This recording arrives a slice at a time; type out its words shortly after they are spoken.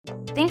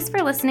Thanks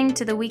for listening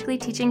to the weekly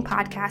teaching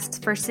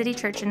podcast for City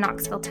Church in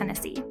Knoxville,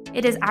 Tennessee.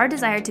 It is our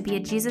desire to be a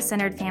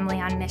Jesus-centered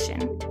family on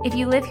mission. If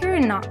you live here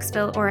in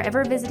Knoxville or are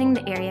ever visiting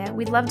the area,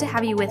 we'd love to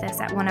have you with us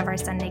at one of our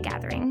Sunday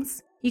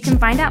gatherings. You can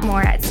find out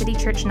more at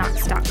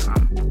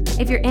citychurchknox.com.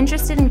 If you're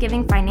interested in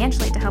giving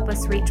financially to help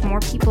us reach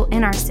more people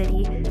in our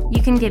city,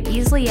 you can give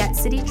easily at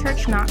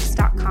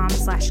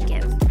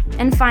citychurchknox.com/give.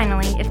 And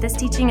finally, if this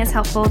teaching is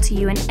helpful to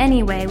you in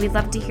any way, we'd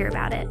love to hear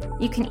about it.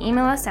 You can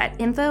email us at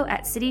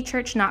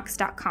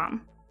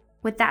info@citychurchknox.com.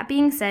 With that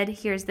being said,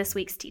 here's this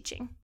week's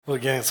teaching. Well,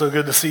 again, it's so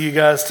good to see you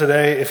guys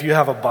today. If you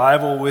have a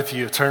Bible with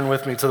you, turn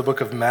with me to the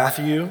book of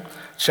Matthew,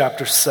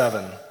 chapter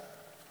 7.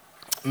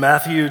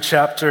 Matthew,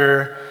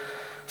 chapter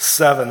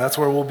 7. That's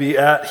where we'll be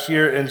at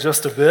here in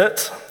just a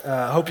bit.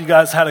 Hope you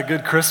guys had a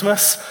good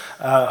Christmas.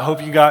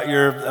 Hope you got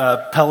your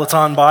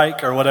Peloton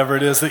bike or whatever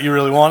it is that you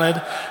really wanted.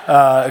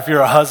 If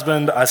you're a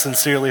husband, I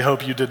sincerely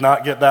hope you did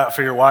not get that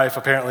for your wife.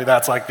 Apparently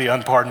that's like the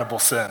unpardonable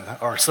sin,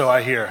 or so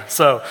I hear.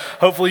 So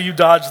hopefully you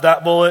dodged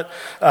that bullet.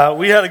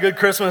 We had a good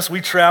Christmas.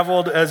 We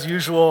traveled as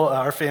usual.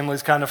 Our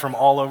family's kind of from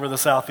all over the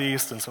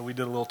Southeast, and so we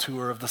did a little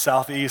tour of the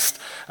Southeast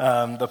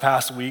the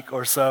past week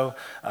or so.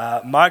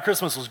 My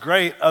Christmas was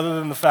great, other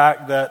than the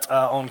fact that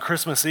on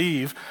Christmas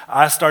Eve,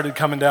 I started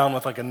coming down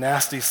with like a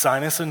nasty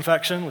sinus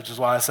infection, which is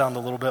why I sound a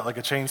little bit like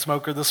a chain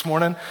smoker this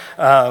morning.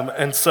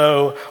 And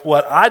so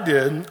what I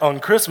did on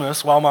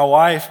Christmas, while my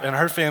wife and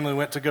her family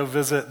went to go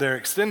visit their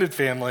extended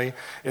family,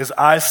 is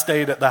I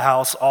stayed at the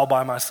house all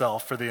by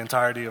myself for the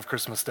entirety of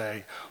Christmas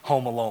Day,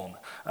 home alone.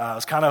 I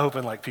was kind of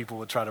hoping like people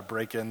would try to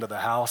break into the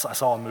house. I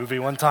saw a movie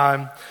one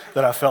time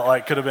that I felt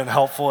like could have been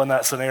helpful in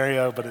that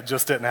scenario, but it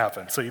just didn't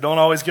happen. So you don't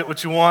always get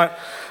what you want,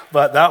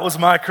 but that was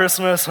my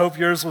Christmas. Hope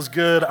yours was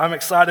good. I'm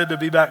excited to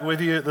be back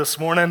with you this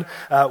morning.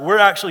 We're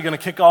actually going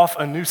to kick off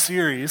a new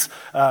series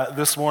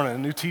this morning, a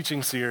new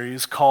teaching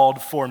series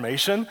called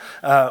Formation,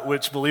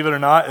 which, believe it or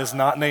not, is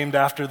not named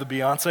after the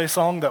Beyonce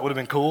song. That would have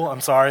been cool.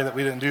 I'm sorry that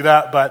we didn't do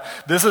that, but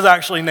this is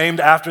actually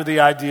named after the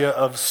idea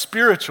of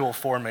spiritual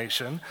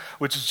formation,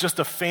 which is just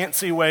a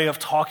fancy way of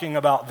talking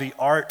about the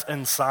art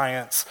and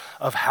science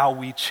of how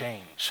we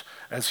change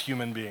as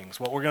human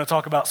beings. What we're going to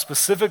talk about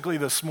specifically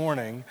this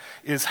morning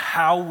is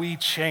how we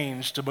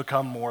change to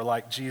become more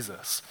like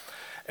Jesus.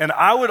 And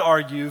I would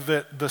argue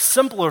that the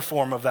simpler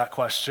form of that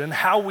question,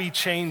 how we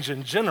change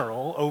in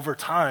general over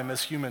time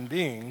as human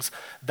beings,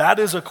 that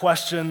is a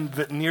question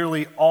that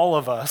nearly all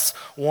of us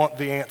want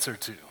the answer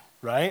to,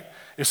 right?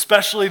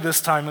 Especially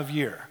this time of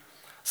year.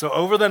 So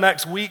over the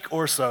next week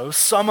or so,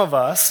 some of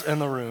us in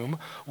the room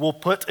will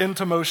put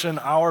into motion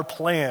our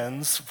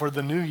plans for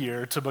the new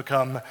year to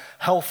become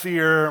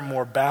healthier,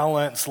 more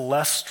balanced,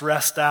 less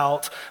stressed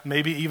out,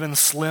 maybe even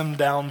slimmed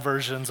down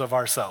versions of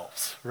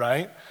ourselves,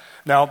 right?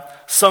 Now,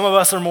 some of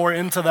us are more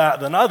into that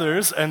than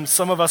others, and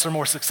some of us are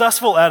more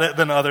successful at it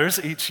than others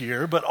each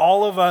year, but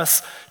all of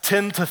us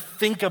tend to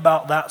think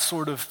about that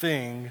sort of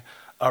thing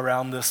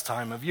around this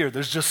time of year.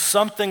 There's just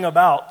something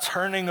about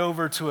turning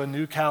over to a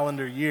new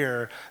calendar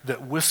year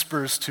that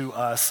whispers to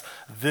us,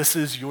 this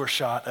is your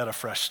shot at a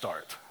fresh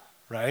start,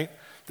 right?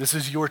 This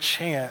is your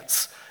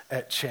chance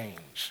at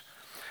change.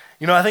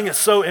 You know, I think it's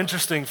so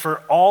interesting for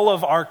all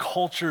of our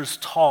culture's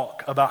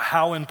talk about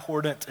how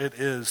important it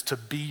is to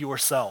be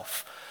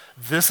yourself.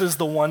 This is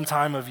the one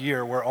time of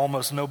year where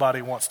almost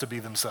nobody wants to be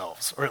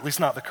themselves, or at least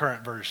not the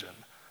current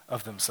version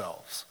of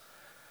themselves.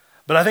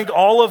 But I think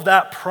all of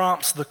that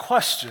prompts the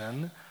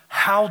question,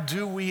 how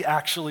do we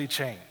actually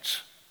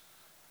change?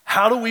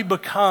 How do we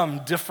become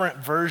different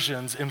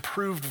versions,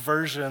 improved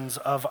versions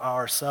of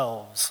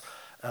ourselves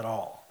at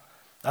all?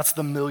 That's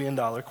the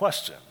million-dollar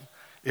question.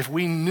 If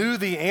we knew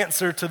the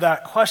answer to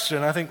that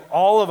question, I think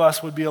all of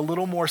us would be a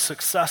little more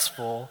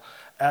successful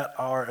at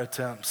our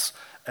attempts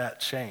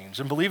at change.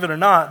 And believe it or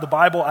not, the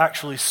Bible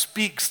actually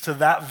speaks to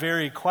that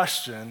very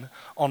question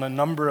on a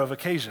number of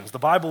occasions. The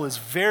Bible is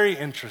very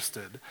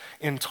interested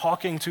in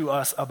talking to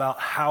us about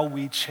how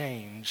we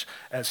change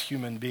as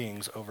human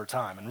beings over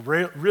time. And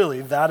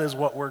really, that is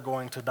what we're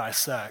going to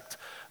dissect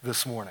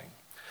this morning.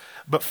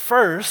 But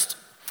first,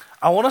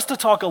 I want us to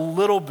talk a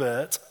little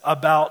bit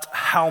about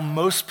how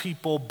most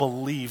people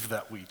believe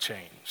that we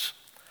change.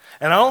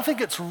 And I don't think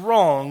it's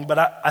wrong,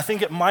 but I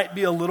think it might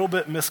be a little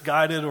bit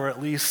misguided, or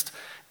at least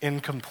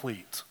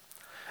incomplete.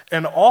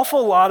 An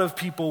awful lot of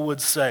people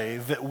would say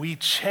that we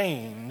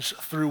change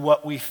through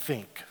what we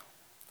think.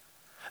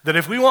 That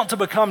if we want to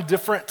become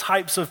different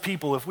types of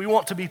people, if we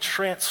want to be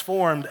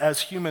transformed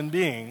as human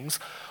beings,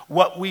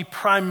 what we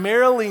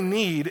primarily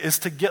need is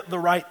to get the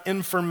right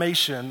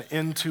information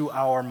into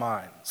our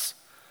minds.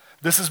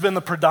 This has been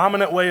the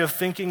predominant way of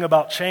thinking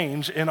about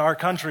change in our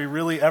country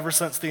really ever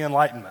since the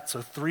Enlightenment,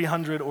 so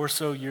 300 or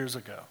so years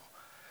ago.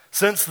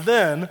 Since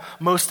then,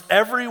 most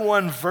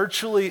everyone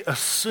virtually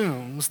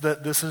assumes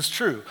that this is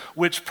true,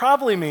 which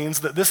probably means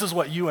that this is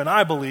what you and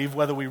I believe,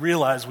 whether we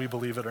realize we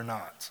believe it or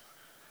not.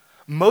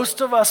 Most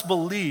of us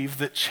believe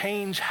that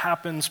change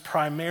happens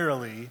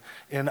primarily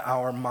in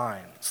our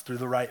minds through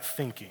the right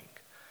thinking.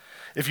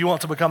 If you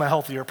want to become a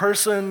healthier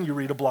person, you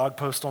read a blog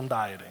post on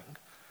dieting.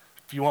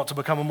 If you want to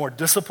become a more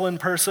disciplined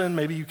person,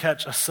 maybe you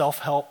catch a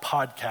self-help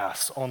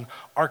podcast on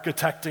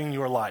architecting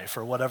your life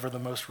or whatever the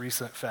most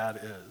recent fad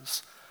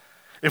is.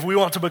 If we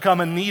want to become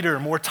a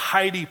neater, more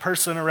tidy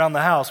person around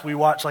the house, we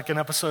watch like an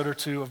episode or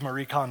two of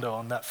Marie Kondo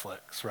on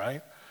Netflix,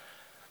 right?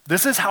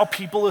 This is how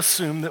people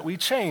assume that we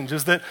change,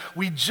 is that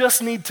we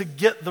just need to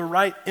get the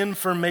right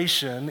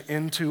information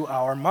into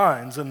our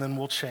minds and then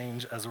we'll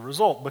change as a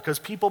result, because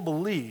people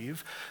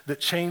believe that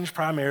change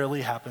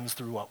primarily happens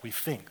through what we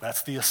think.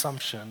 That's the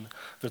assumption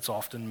that's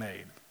often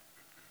made.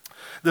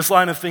 This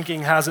line of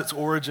thinking has its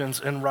origins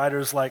in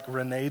writers like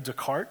René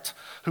Descartes,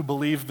 who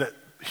believed that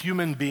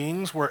human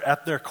beings were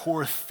at their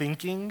core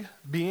thinking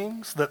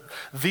beings, that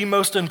the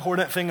most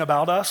important thing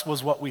about us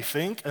was what we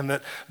think, and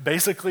that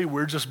basically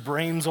we're just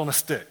brains on a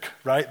stick,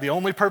 right? The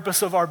only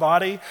purpose of our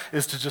body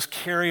is to just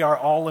carry our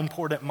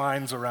all-important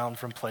minds around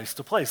from place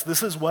to place.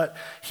 This is what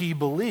he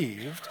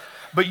believed,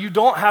 but you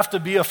don't have to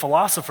be a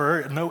philosopher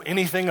and know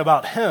anything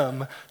about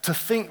him to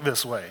think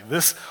this way.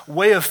 This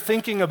way of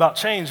thinking about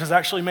change has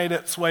actually made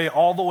its way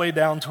all the way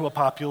down to a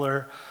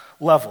popular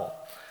level.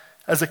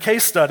 As a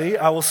case study,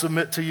 I will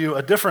submit to you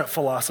a different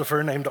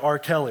philosopher named R.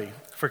 Kelly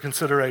for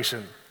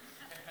consideration.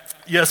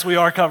 Yes, we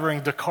are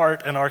covering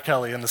Descartes and R.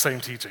 Kelly in the same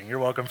teaching. You're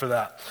welcome for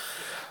that.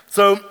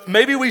 So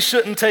maybe we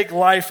shouldn't take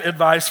life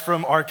advice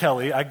from R.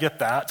 Kelly, I get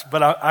that,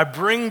 but I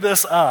bring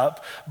this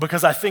up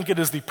because I think it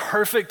is the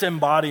perfect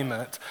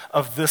embodiment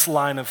of this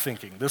line of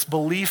thinking, this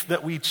belief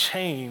that we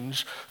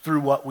change through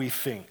what we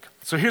think.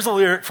 So here's a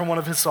lyric from one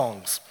of his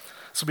songs.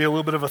 This will be a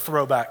little bit of a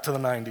throwback to the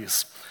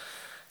 90s.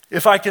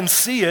 If I can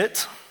see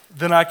it,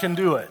 then I can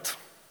do it.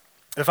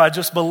 If I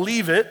just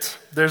believe it,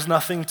 there's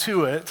nothing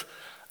to it.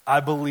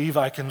 I believe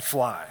I can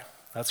fly.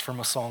 That's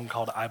from a song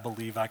called I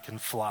Believe I Can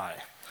Fly.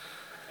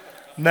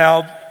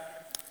 Now,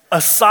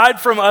 aside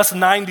from us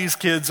 90s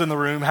kids in the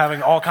room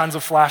having all kinds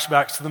of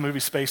flashbacks to the movie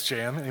Space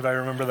Jam, anybody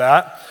remember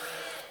that?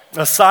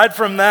 Aside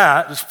from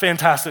that, it's a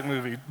fantastic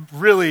movie.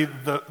 Really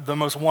the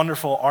most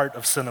wonderful art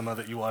of cinema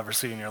that you will ever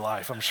see in your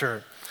life, I'm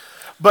sure.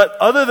 But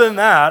other than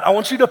that, I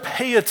want you to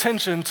pay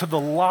attention to the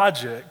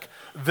logic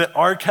that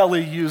R.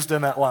 Kelly used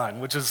in that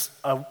line, which is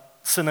a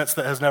sentence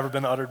that has never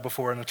been uttered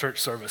before in a church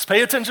service.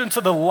 Pay attention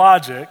to the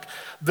logic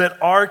that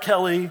R.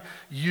 Kelly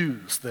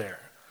used there.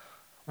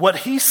 What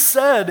he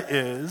said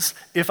is,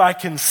 if I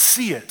can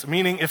see it,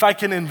 meaning if I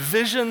can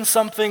envision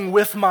something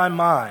with my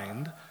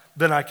mind,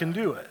 then I can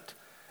do it.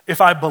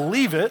 If I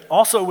believe it,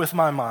 also with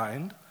my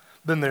mind,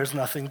 then there's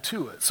nothing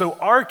to it. So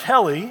R.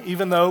 Kelly,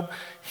 even though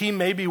he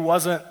maybe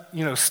wasn't,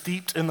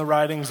 steeped in the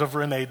writings of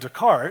René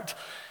Descartes,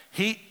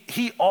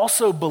 he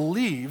also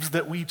believes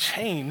that we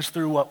change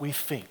through what we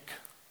think.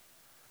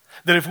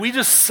 That if we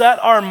just set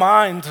our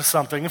mind to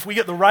something, if we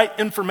get the right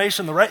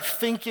information, the right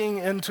thinking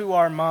into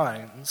our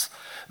minds,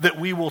 that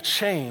we will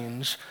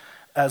change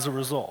as a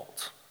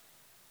result.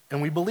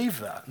 And we believe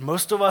that.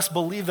 Most of us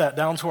believe that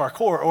down to our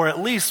core, or at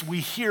least we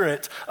hear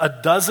it a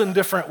dozen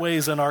different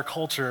ways in our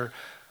culture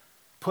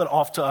put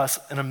off to us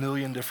in a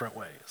million different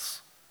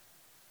ways.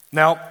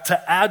 Now,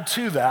 to add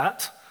to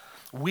that,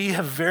 we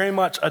have very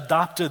much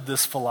adopted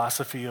this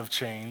philosophy of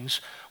change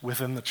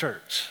within the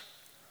church.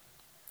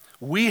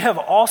 We have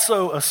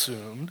also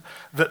assumed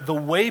that the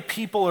way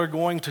people are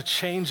going to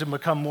change and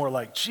become more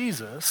like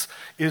Jesus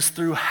is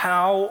through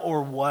how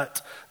or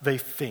what they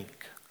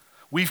think.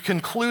 We've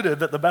concluded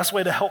that the best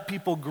way to help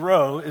people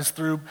grow is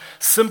through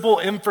simple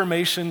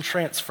information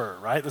transfer,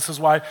 right? This is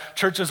why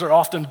churches are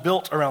often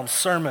built around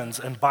sermons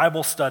and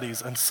Bible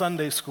studies and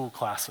Sunday school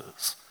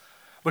classes.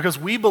 Because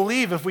we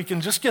believe if we can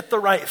just get the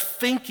right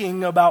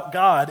thinking about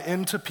God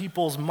into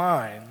people's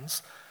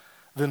minds,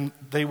 then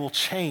they will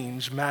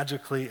change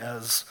magically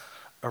as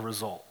a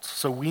result.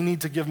 So we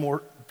need to give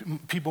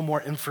people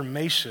more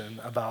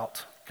information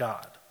about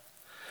God.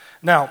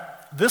 Now,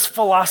 this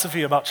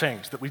philosophy about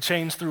change, that we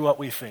change through what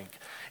we think,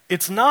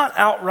 it's not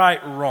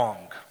outright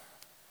wrong.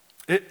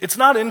 It's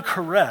not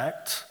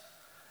incorrect.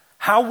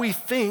 How we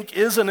think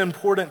is an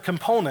important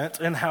component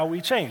in how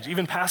we change.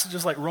 Even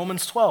passages like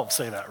Romans 12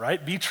 say that,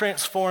 right? Be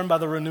transformed by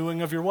the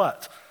renewing of your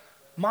what?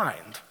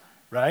 Mind,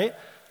 right?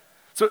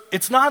 So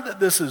it's not that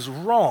this is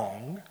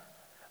wrong,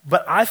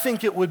 but I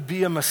think it would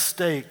be a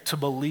mistake to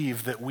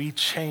believe that we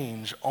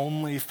change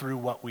only through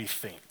what we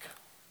think.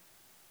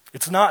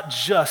 It's not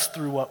just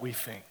through what we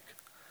think.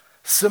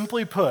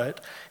 Simply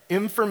put,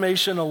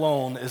 information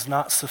alone is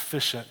not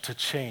sufficient to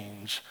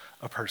change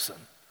a person.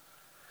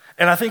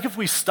 And I think if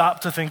we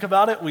stop to think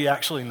about it, we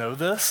actually know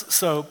this.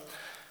 So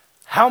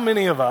how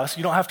many of us,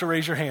 you don't have to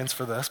raise your hands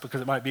for this because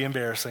it might be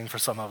embarrassing for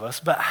some of us,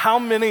 but how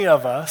many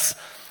of us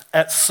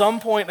at some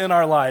point in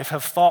our life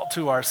have thought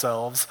to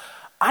ourselves,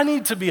 I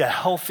need to be a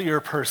healthier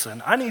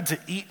person. I need to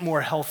eat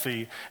more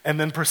healthy, and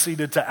then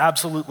proceeded to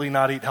absolutely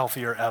not eat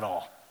healthier at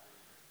all?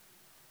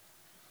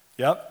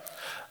 Yep.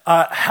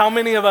 How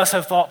many of us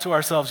have thought to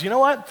ourselves, you know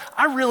what?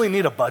 I really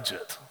need a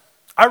budget.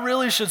 I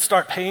really should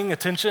start paying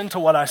attention to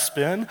what I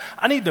spend.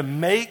 I need to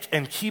make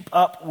and keep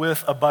up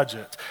with a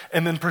budget,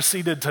 and then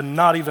proceeded to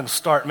not even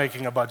start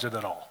making a budget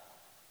at all.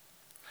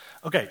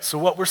 Okay, so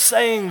what we're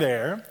saying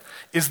there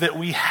is that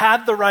we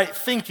had the right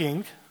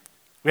thinking,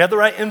 We had the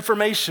right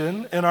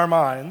information in our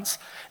minds,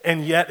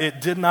 and yet it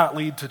did not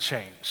lead to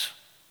change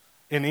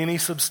in any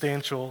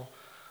substantial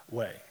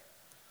way.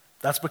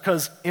 That's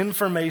because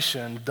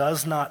information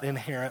does not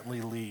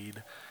inherently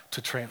lead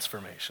to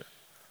transformation.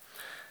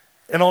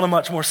 And on a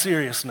much more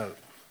serious note,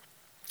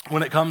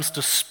 when it comes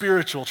to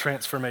spiritual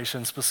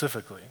transformation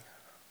specifically,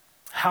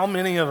 how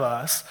many of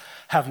us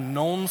have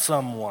known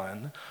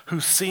someone who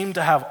seemed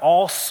to have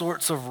all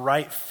sorts of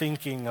right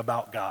thinking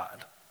about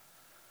God,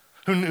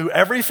 who knew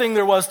everything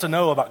there was to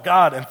know about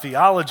God and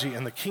theology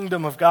and the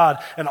kingdom of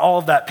God and all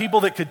of that,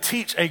 people that could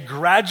teach a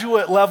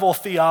graduate level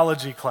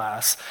theology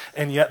class,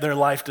 and yet their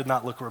life did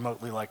not look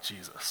remotely like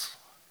Jesus?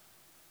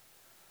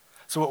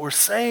 So what we're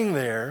saying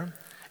there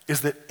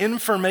is that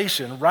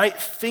information, right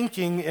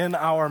thinking in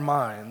our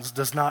minds,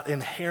 does not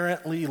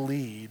inherently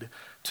lead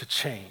to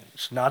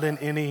change, not in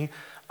any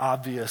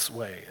obvious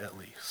way at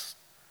least.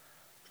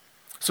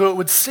 So it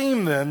would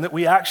seem then that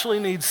we actually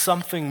need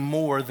something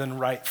more than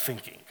right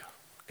thinking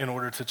in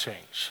order to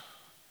change.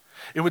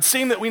 It would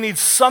seem that we need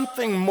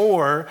something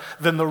more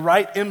than the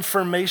right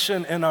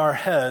information in our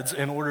heads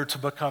in order to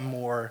become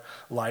more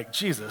like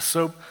Jesus.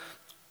 So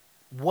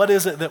what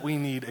is it that we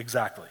need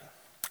exactly?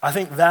 I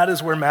think that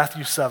is where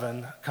Matthew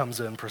 7 comes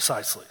in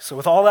precisely. So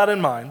with all that in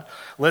mind,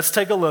 let's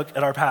take a look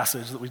at our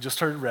passage that we just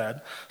heard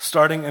read,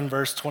 starting in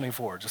verse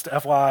 24. Just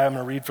FYI, I'm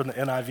going to read from the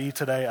NIV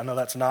today. I know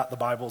that's not the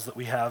Bibles that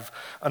we have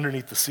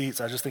underneath the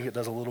seats. I just think it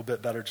does a little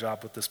bit better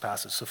job with this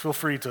passage. So feel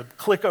free to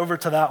click over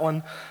to that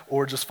one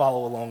or just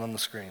follow along on the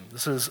screen.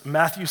 This is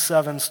Matthew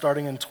 7,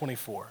 starting in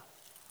 24.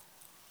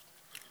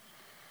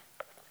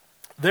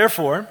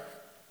 Therefore,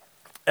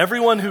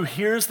 everyone who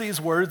hears these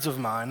words of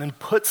mine and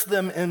puts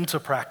them into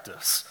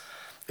practice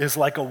is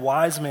like a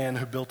wise man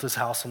who built his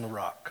house on the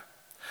rock.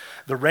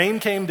 The rain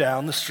came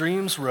down, the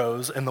streams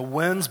rose, and the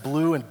winds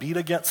blew and beat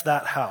against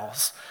that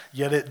house,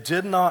 yet it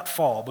did not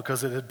fall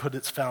because it had put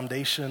its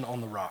foundation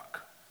on the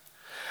rock.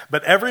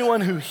 But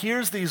everyone who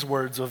hears these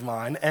words of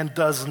mine and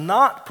does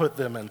not put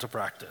them into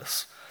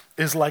practice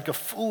is like a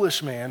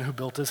foolish man who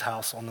built his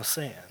house on the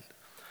sand.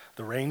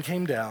 The rain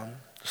came down,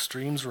 the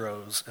streams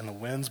rose, and the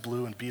winds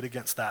blew and beat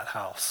against that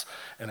house,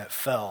 and it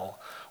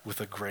fell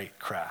with a great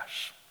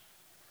crash.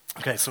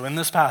 Okay, so in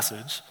this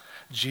passage,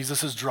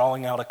 Jesus is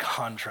drawing out a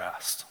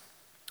contrast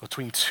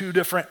between two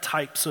different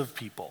types of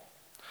people.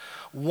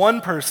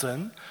 One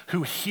person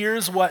who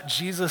hears what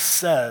Jesus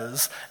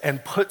says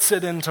and puts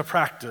it into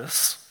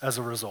practice as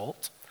a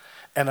result,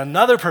 and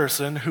another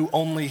person who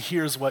only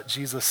hears what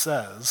Jesus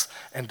says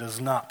and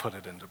does not put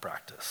it into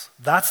practice.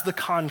 That's the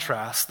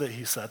contrast that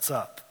he sets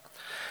up.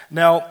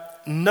 Now,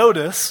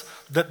 notice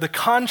that the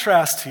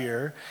contrast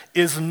here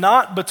is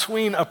not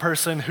between a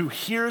person who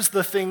hears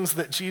the things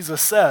that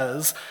Jesus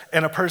says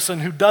and a person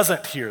who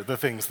doesn't hear the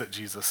things that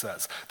Jesus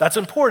says. That's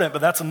important,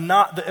 but that's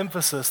not the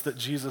emphasis that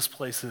Jesus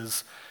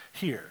places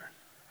here.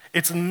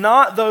 It's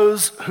not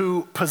those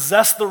who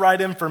possess the right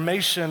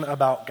information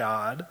about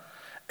God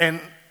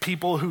and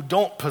people who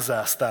don't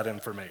possess that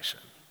information.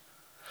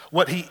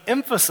 What he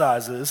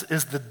emphasizes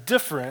is the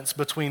difference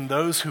between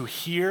those who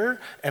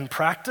hear and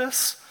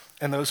practice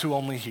and those who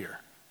only hear.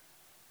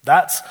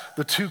 That's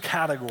the two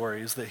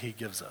categories that he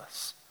gives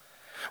us,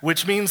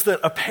 which means that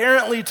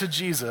apparently to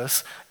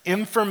Jesus,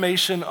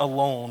 information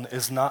alone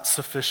is not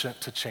sufficient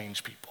to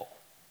change people.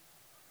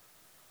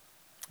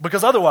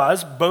 Because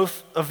otherwise,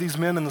 both of these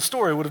men in the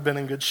story would have been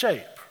in good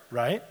shape,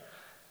 right?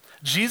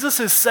 Jesus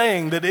is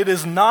saying that it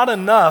is not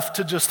enough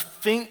to just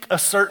think a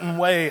certain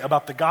way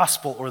about the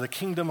gospel or the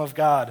kingdom of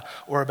God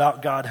or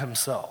about God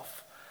himself.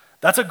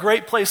 That's a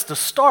great place to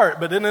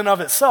start, but in and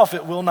of itself,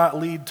 it will not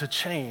lead to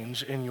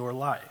change in your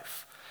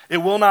life. It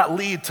will not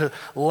lead to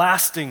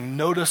lasting,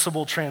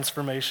 noticeable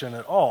transformation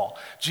at all.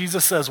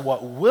 Jesus says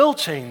what will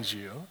change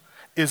you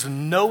is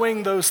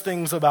knowing those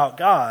things about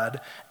God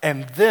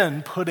and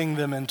then putting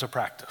them into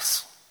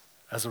practice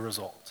as a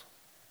result.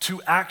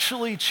 To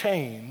actually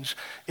change,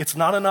 it's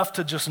not enough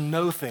to just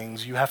know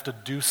things. You have to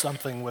do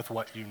something with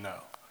what you know.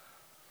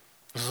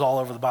 This is all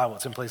over the Bible.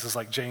 It's in places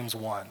like James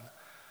 1.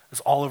 It's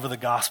all over the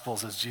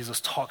Gospels as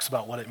Jesus talks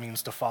about what it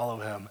means to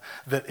follow him.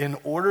 That in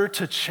order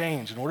to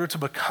change, in order to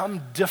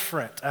become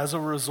different as a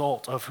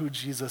result of who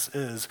Jesus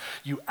is,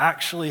 you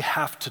actually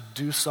have to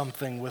do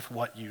something with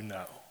what you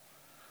know.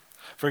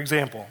 For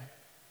example,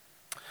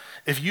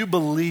 if you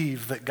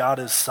believe that God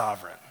is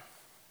sovereign,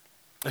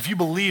 if you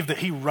believe that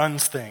he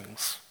runs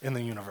things in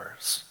the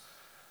universe,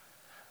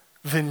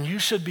 then you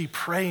should be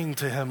praying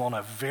to him on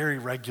a very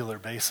regular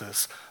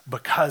basis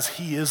because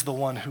he is the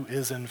one who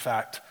is in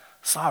fact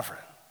sovereign.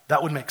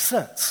 That would make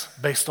sense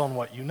based on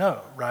what you know,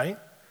 right?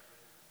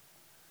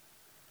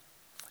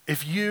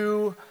 If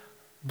you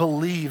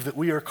believe that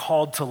we are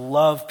called to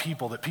love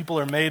people, that people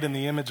are made in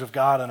the image of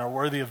God and are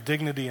worthy of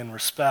dignity and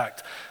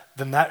respect,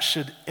 then that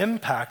should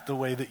impact the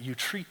way that you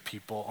treat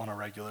people on a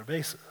regular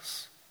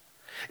basis.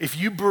 If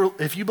you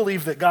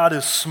believe that God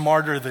is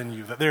smarter than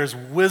you, that there's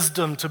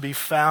wisdom to be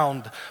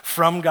found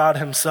from God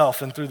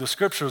himself and through the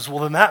scriptures,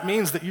 well, then that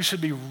means that you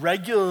should be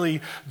regularly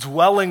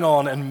dwelling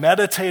on and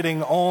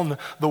meditating on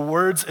the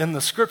words in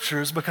the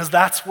scriptures because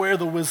that's where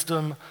the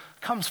wisdom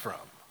comes from.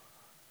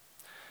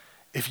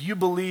 If you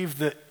believe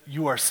that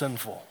you are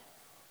sinful,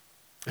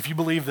 if you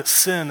believe that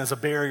sin is a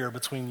barrier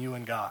between you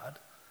and God,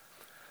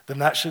 then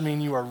that should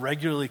mean you are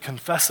regularly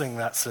confessing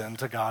that sin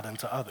to God and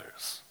to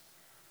others.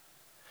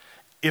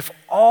 If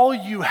all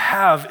you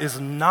have is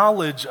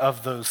knowledge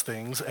of those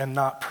things and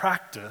not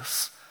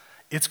practice,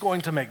 it's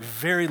going to make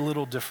very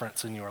little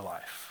difference in your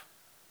life.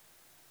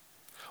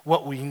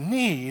 What we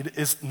need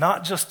is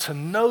not just to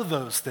know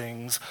those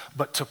things,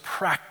 but to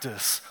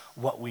practice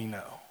what we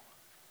know.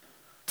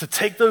 To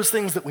take those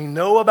things that we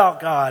know about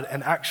God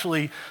and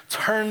actually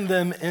turn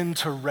them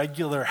into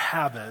regular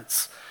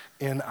habits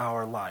in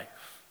our life.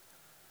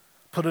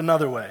 Put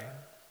another way,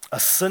 a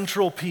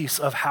central piece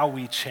of how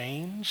we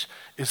change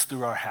is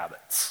through our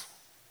habits.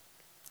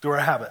 Through our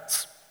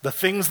habits. The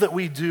things that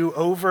we do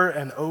over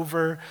and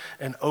over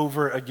and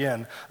over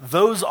again.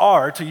 Those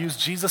are, to use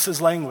Jesus'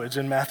 language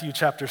in Matthew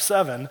chapter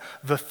 7,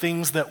 the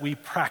things that we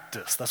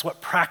practice. That's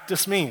what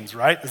practice means,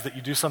 right? Is that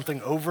you do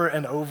something over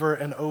and over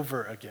and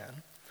over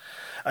again.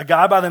 A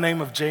guy by the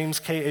name of James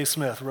K.A.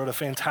 Smith wrote a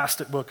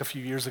fantastic book a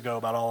few years ago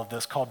about all of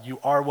this called You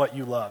Are What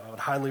You Love. I would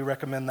highly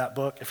recommend that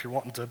book if you're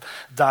wanting to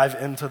dive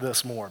into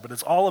this more. But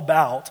it's all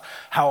about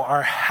how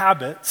our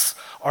habits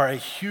are a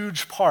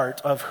huge part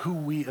of who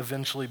we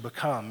eventually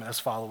become as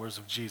followers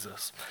of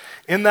Jesus.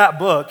 In that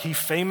book, he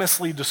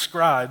famously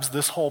describes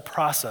this whole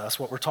process,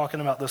 what we're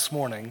talking about this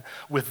morning,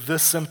 with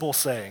this simple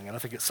saying, and I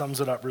think it sums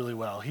it up really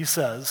well. He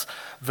says,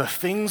 "The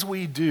things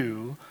we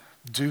do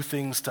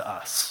things to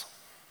us."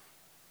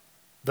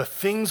 The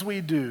things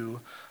we do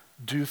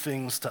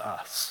things to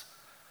us.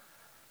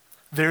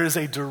 There is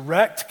a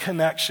direct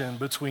connection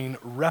between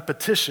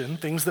repetition,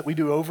 things that we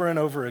do over and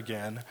over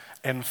again,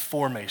 and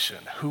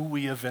formation, who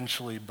we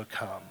eventually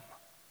become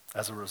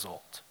as a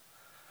result.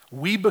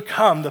 We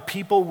become the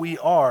people we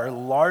are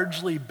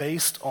largely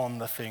based on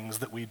the things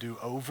that we do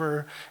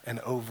over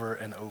and over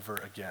and over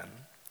again.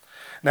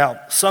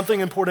 Now, something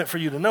important for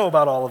you to know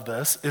about all of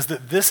this is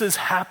that this is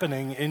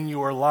happening in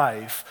your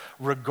life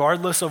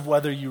regardless of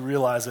whether you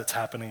realize it's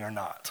happening or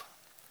not.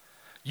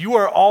 You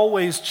are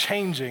always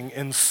changing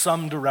in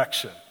some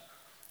direction.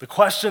 The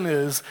question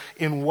is,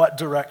 in what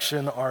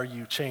direction are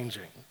you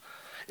changing?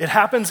 It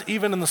happens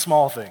even in the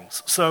small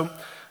things. So,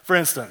 for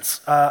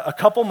instance, a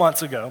couple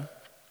months ago,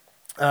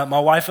 my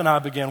wife and I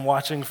began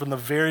watching from the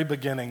very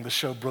beginning the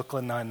show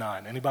Brooklyn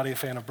Nine-Nine. Anybody a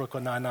fan of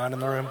Brooklyn Nine-Nine in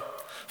the room?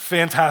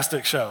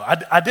 Fantastic show.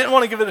 I didn't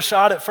want to give it a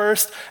shot at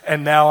first,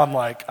 and now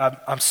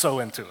I'm so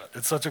into it.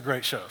 It's such a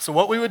great show. So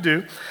what we would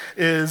do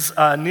is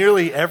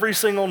nearly every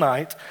single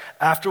night,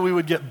 after we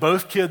would get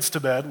both kids to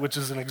bed, which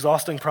is an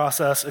exhausting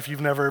process if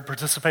you've never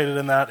participated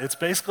in that, it's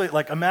basically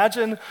like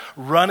imagine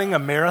running a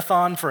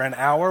marathon for an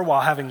hour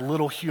while having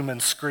little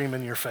humans scream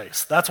in your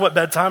face. That's what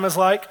bedtime is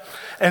like.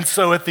 And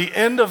so at the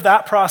end of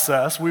that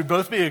process, we'd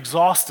both be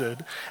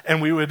exhausted,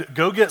 and we would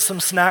go get some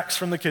snacks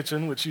from the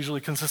kitchen, which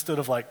usually consisted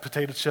of like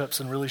potato chips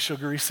and really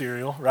sugary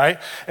cereal, right?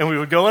 And we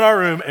would go in our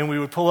room and we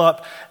would pull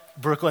up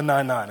Brooklyn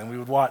Nine-Nine and we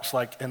would watch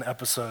like an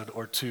episode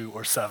or 2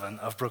 or 7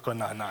 of Brooklyn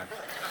Nine-Nine.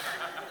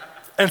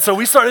 And so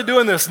we started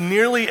doing this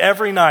nearly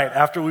every night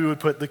after we would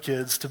put the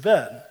kids to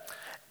bed.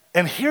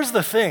 And here's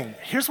the thing.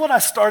 Here's what I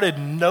started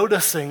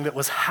noticing that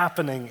was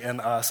happening in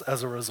us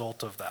as a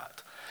result of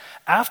that.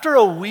 After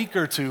a week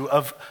or two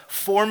of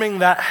forming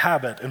that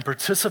habit and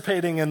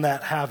participating in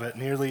that habit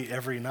nearly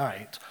every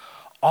night,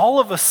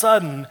 all of a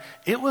sudden,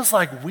 it was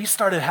like we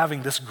started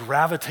having this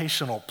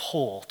gravitational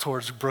pull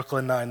towards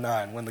Brooklyn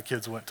Nine-Nine when the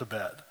kids went to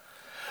bed.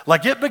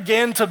 Like it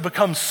began to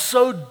become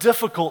so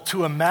difficult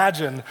to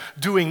imagine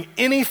doing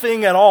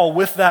anything at all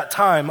with that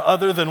time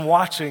other than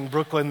watching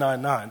Brooklyn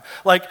Nine-Nine.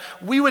 Like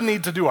we would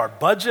need to do our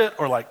budget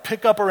or like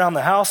pick up around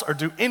the house or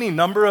do any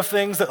number of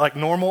things that like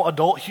normal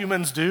adult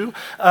humans do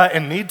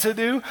and need to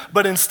do.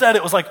 But instead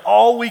it was like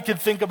all we could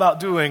think about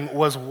doing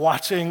was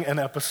watching an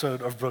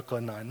episode of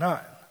Brooklyn Nine-Nine.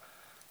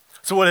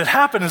 So what had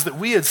happened is that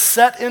we had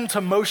set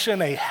into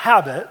motion a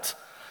habit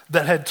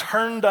that had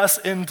turned us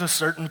into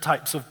certain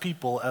types of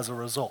people as a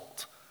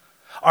result.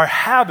 Our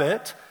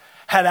habit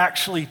had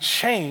actually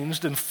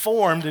changed and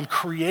formed and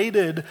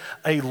created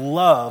a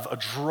love, a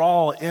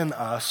draw in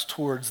us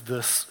towards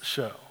this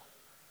show.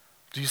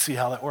 Do you see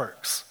how that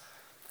works?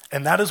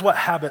 And that is what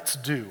habits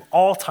do,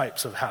 all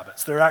types of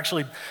habits. There are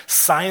actually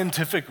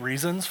scientific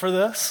reasons for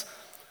this.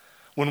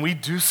 When we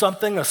do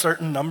something a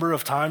certain number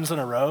of times in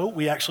a row,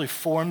 we actually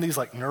form these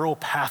like neural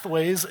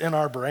pathways in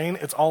our brain.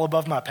 It's all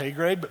above my pay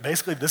grade, but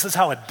basically this is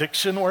how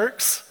addiction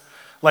works.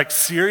 Like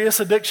serious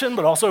addiction,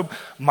 but also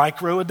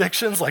micro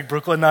addictions like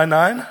Brooklyn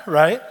Nine-Nine,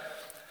 right?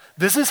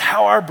 This is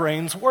how our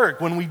brains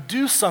work. When we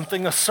do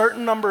something a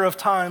certain number of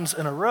times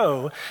in a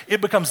row,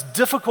 it becomes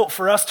difficult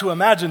for us to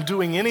imagine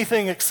doing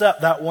anything except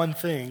that one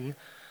thing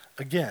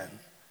again.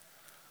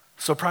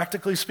 So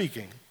practically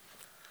speaking,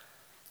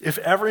 if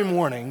every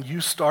morning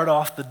you start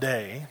off the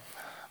day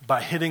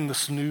by hitting the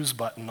snooze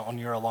button on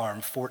your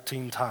alarm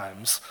 14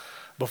 times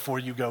before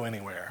you go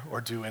anywhere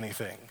or do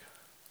anything,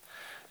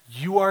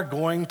 you are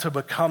going to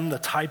become the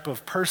type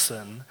of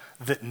person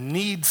that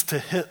needs to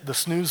hit the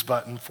snooze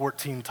button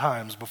 14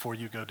 times before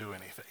you go do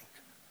anything.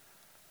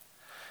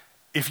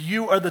 If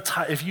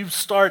you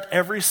start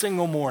every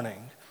single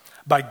morning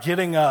by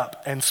getting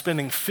up and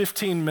spending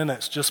 15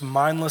 minutes just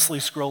mindlessly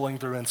scrolling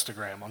through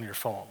Instagram on your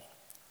phone,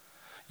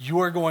 you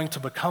are going to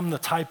become the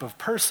type of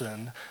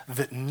person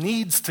that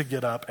needs to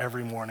get up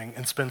every morning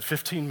and spend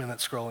 15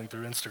 minutes scrolling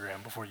through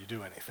Instagram before you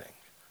do anything.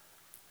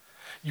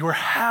 Your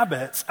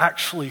habits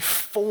actually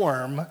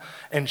form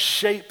and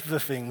shape the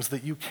things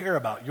that you care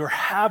about. Your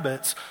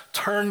habits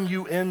turn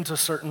you into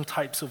certain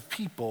types of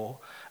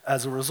people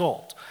as a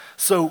result.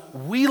 So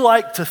we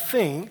like to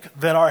think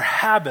that our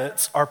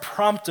habits are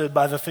prompted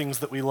by the things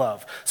that we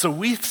love. So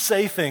we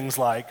say things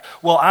like,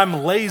 well,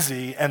 I'm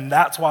lazy and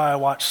that's why I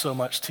watch so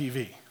much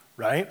TV,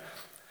 right?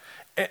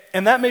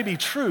 And that may be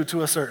true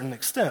to a certain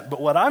extent,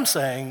 but what I'm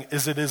saying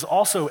is it is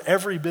also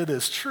every bit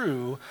as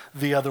true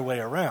the other way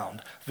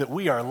around, that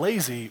we are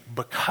lazy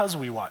because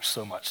we watch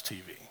so much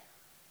TV.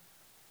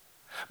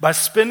 By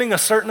spending a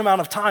certain amount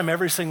of time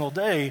every single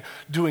day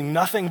doing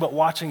nothing but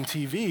watching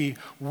TV,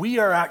 we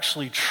are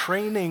actually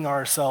training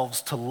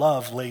ourselves to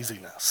love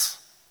laziness.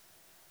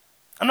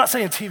 I'm not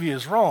saying TV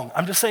is wrong.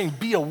 I'm just saying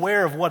be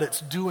aware of what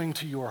it's doing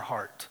to your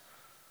heart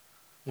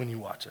when you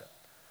watch it.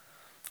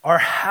 Our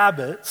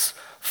habits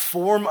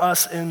form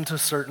us into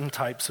certain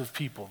types of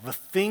people. The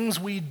things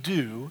we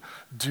do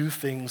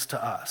things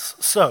to us.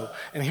 So,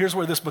 and here's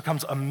where this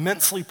becomes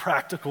immensely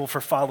practical for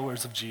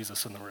followers of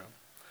Jesus in the room.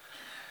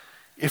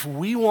 If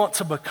we want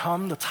to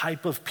become the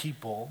type of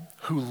people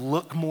who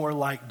look more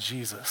like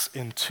Jesus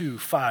in 2,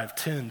 5,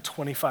 10,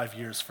 25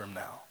 years from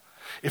now,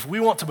 if we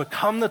want to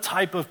become the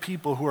type of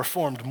people who are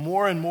formed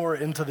more and more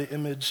into the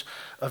image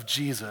of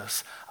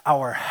Jesus,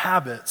 our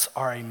habits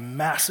are a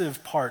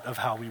massive part of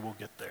how we will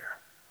get there.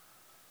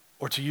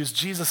 Or to use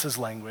Jesus'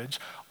 language,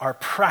 our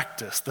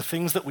practice, the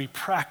things that we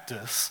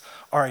practice,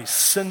 are a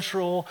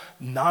central,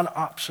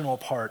 non-optional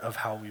part of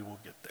how we will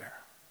get there.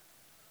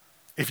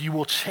 If you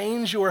will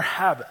change your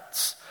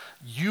habits,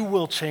 you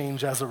will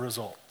change as a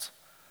result.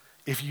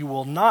 If you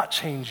will not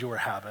change your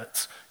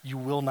habits, you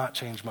will not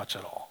change much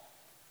at all.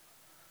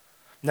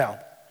 Now,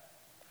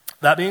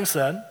 that being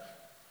said,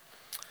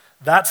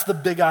 that's the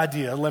big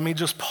idea. Let me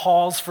just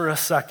pause for a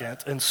second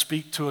and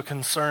speak to a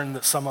concern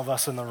that some of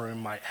us in the room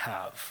might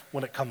have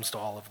when it comes to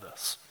all of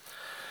this.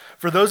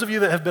 For those of you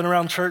that have been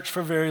around church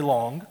for very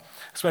long,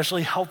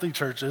 especially healthy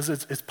churches,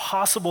 it's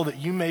possible that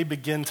you may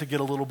begin to get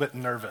a little bit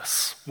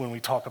nervous when we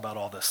talk about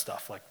all this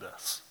stuff like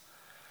this.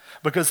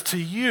 Because to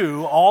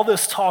you, all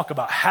this talk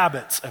about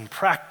habits and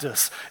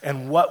practice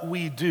and what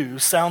we do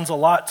sounds a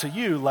lot to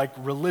you like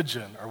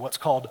religion or what's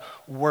called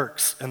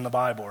works in the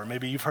Bible, or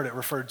maybe you've heard it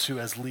referred to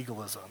as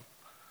legalism.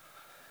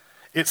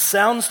 It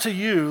sounds to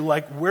you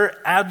like we're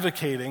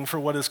advocating for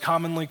what is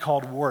commonly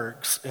called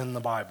works in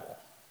the Bible.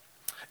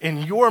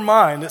 In your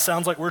mind, it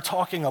sounds like we're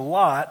talking a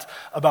lot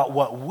about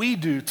what we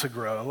do to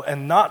grow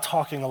and not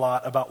talking a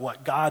lot about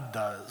what God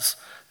does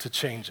to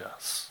change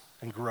us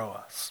and grow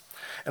us.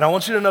 And I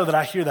want you to know that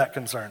I hear that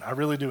concern. I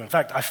really do. In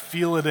fact, I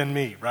feel it in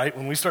me, right?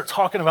 When we start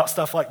talking about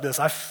stuff like this,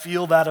 I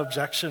feel that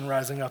objection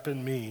rising up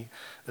in me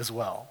as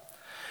well.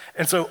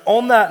 And so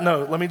on that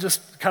note, let me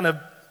just kind of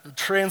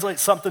translate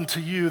something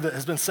to you that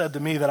has been said to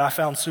me that I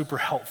found super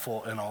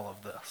helpful in all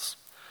of this.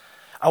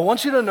 I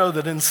want you to know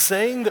that in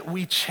saying that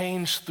we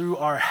change through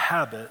our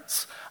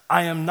habits,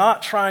 I am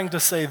not trying to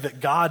say that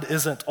God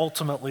isn't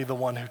ultimately the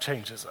one who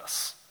changes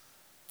us.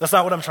 That's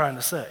not what I'm trying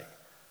to say.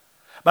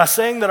 By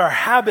saying that our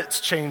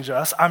habits change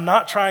us, I'm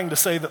not trying to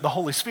say that the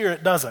Holy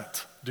Spirit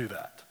doesn't do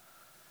that.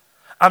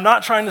 I'm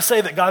not trying to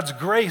say that God's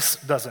grace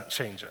doesn't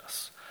change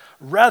us.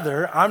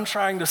 Rather, I'm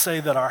trying to say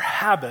that our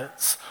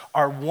habits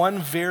are one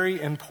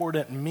very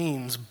important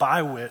means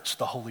by which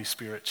the Holy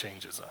Spirit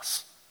changes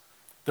us.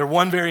 They're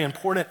one very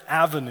important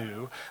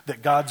avenue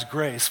that God's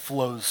grace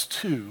flows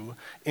to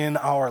in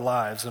our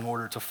lives in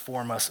order to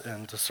form us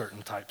into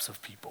certain types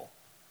of people.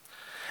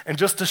 And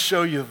just to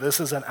show you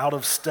this isn't out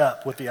of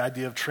step with the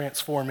idea of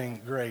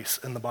transforming grace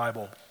in the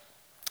Bible,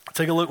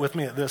 take a look with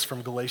me at this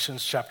from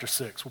Galatians chapter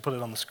 6. We'll put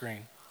it on the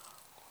screen.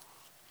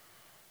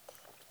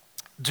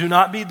 Do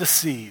not be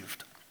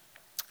deceived.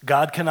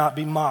 God cannot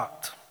be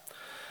mocked.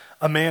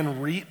 A man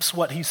reaps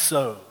what he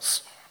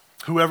sows.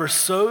 Whoever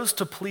sows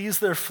to please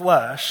their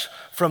flesh,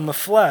 from the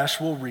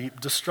flesh will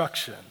reap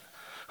destruction.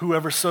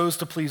 Whoever sows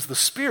to please the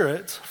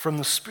Spirit, from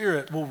the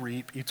Spirit will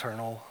reap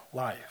eternal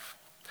life.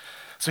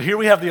 So here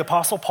we have the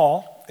Apostle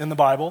Paul in the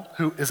Bible,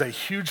 who is a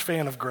huge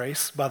fan of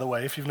grace, by the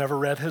way, if you've never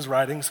read his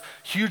writings.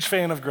 Huge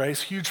fan of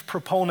grace, huge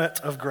proponent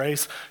of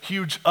grace,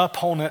 huge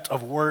opponent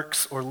of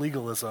works or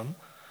legalism.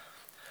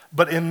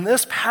 But in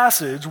this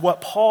passage,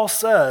 what Paul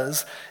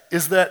says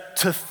is that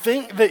to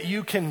think that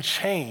you can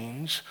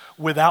change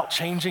without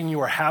changing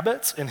your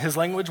habits, in his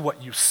language,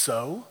 what you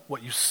sow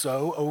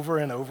over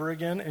and over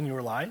again in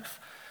your life,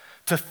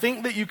 to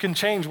think that you can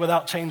change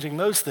without changing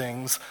those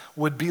things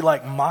would be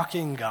like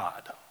mocking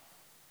God.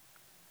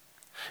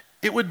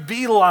 It would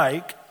be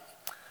like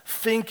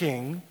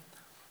thinking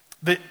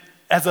that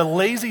as a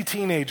lazy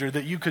teenager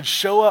that you could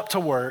show up to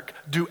work,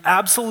 do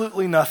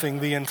absolutely nothing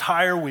the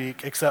entire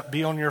week except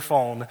be on your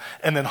phone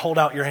and then hold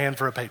out your hand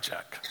for a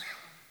paycheck.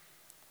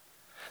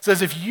 It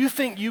says if you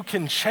think you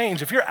can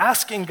change, if you're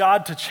asking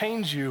God to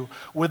change you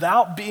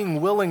without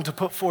being willing to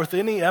put forth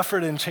any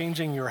effort in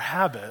changing your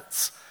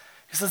habits,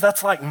 he says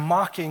that's like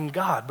mocking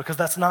God, because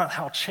that's not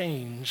how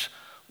change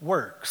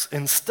works.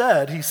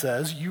 Instead, he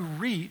says, you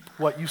reap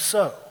what you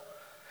sow.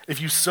 If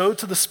you sow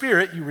to the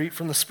Spirit, you reap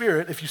from the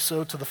Spirit. If you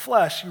sow to the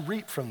flesh, you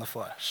reap from the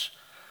flesh.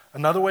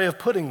 Another way of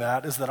putting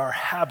that is that our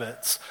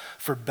habits,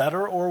 for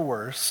better or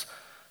worse,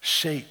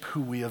 shape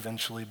who we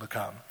eventually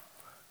become.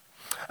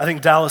 I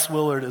think Dallas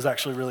Willard is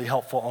actually really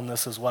helpful on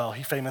this as well.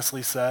 He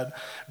famously said,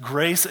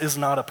 grace is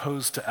not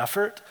opposed to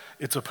effort,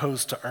 it's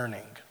opposed to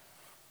earning.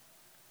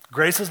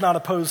 Grace is not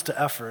opposed to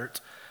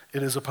effort,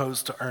 it is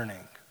opposed to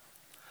earning.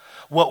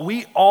 What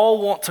we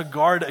all want to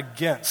guard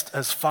against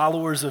as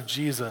followers of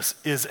Jesus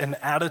is an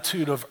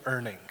attitude of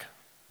earning,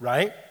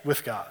 right?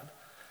 With God.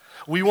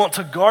 We want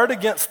to guard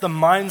against the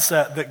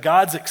mindset that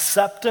God's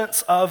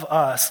acceptance of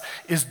us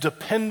is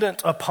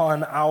dependent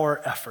upon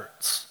our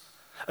efforts,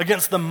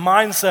 against the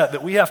mindset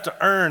that we have to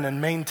earn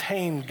and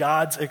maintain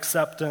God's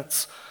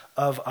acceptance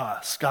of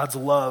us, God's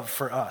love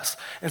for us.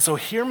 And so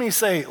hear me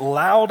say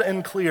loud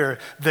and clear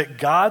that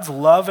God's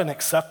love and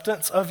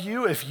acceptance of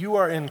you, if you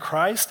are in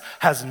Christ,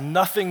 has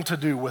nothing to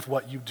do with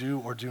what you do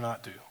or do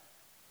not do.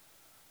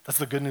 That's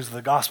the good news of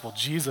the gospel.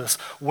 Jesus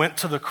went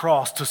to the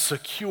cross to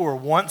secure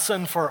once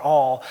and for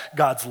all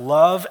God's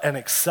love and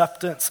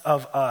acceptance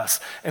of us.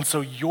 And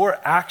so your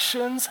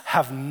actions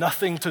have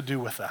nothing to do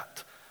with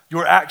that.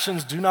 Your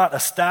actions do not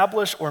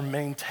establish or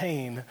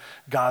maintain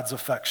God's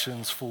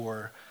affections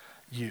for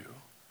you.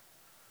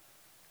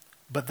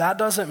 But that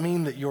doesn't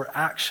mean that your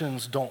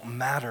actions don't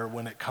matter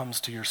when it comes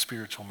to your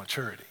spiritual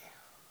maturity.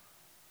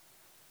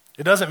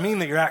 It doesn't mean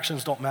that your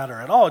actions don't matter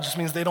at all. It just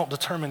means they don't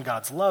determine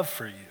God's love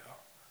for you.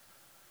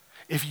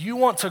 If you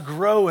want to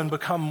grow and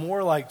become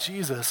more like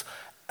Jesus,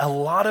 a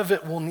lot of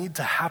it will need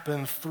to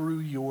happen through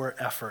your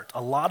effort.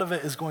 A lot of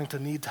it is going to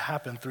need to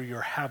happen through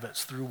your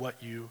habits, through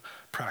what you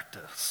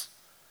practice.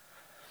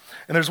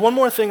 And there's one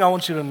more thing I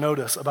want you to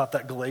notice about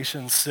that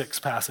Galatians 6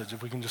 passage,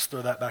 if we can just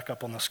throw that back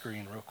up on the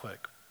screen real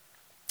quick.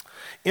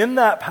 In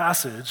that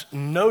passage,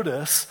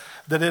 notice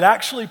that it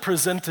actually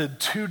presented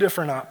two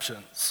different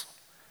options: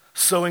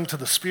 sowing to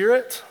the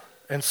Spirit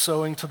and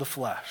sowing to the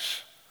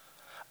flesh.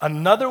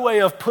 Another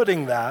way of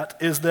putting that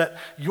is that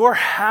your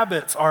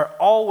habits are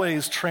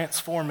always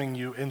transforming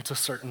you into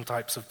certain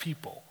types of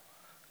people,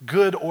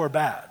 good or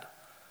bad.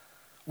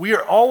 We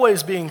are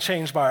always being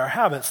changed by our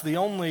habits. The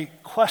only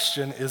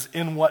question is,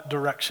 in what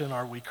direction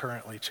are we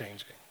currently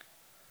changing?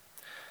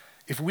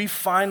 If we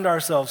find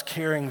ourselves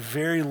caring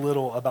very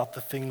little about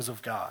the things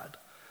of God,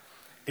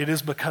 it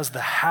is because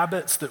the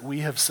habits that we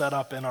have set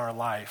up in our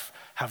life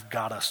have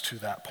got us to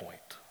that point.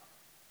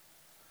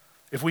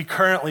 If we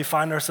currently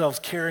find ourselves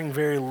caring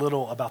very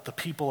little about the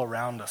people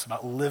around us,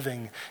 about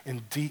living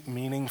in deep,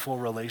 meaningful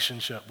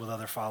relationship with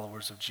other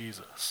followers of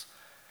Jesus,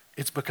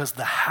 it's because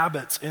the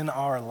habits in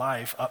our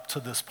life up to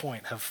this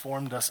point have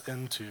formed us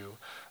into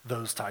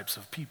those types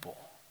of people.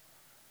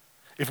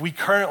 If we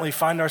currently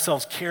find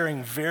ourselves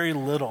caring very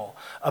little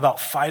about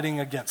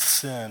fighting against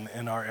sin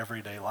in our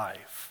everyday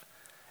life,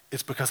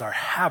 it's because our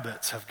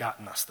habits have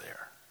gotten us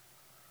there.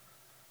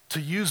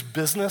 To use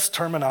business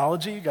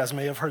terminology, you guys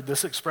may have heard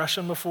this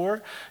expression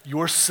before,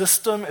 your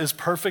system is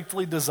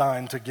perfectly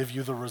designed to give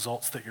you the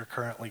results that you're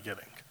currently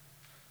getting,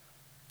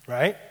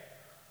 right?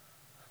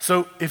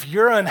 So if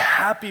you're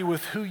unhappy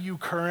with who you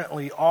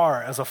currently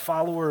are as a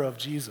follower of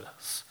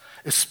Jesus,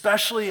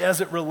 especially as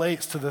it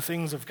relates to the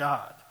things of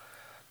God,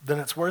 then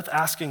it's worth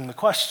asking the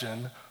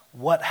question,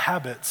 what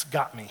habits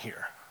got me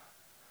here?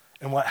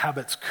 And what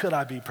habits could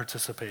I be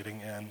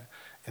participating in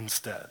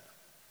instead?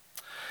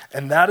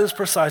 And that is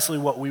precisely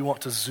what we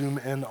want to zoom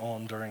in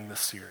on during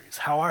this series.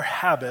 How our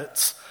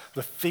habits,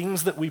 the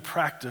things that we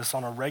practice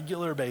on a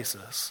regular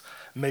basis,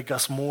 make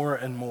us more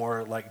and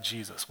more like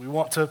Jesus. We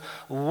want to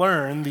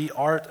learn the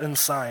art and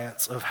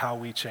science of how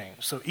we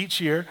change. So each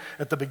year,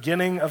 at the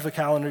beginning of the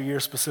calendar year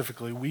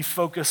specifically, we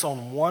focus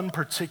on one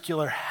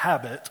particular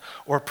habit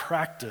or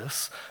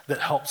practice that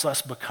helps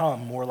us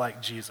become more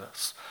like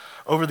Jesus.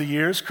 Over the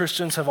years,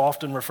 Christians have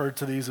often referred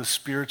to these as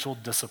spiritual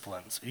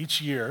disciplines.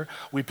 Each year,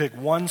 we pick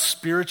one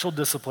spiritual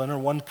discipline or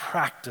one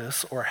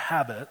practice or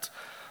habit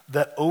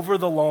that over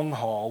the long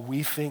haul,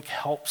 we think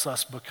helps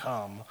us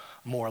become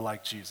more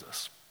like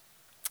Jesus.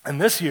 And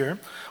this year,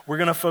 we're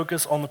going to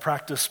focus on the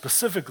practice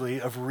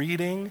specifically of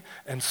reading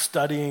and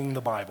studying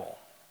the Bible.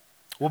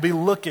 We'll be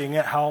looking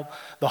at how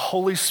the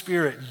Holy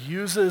Spirit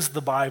uses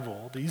the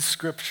Bible, these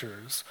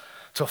scriptures,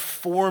 to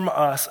form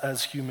us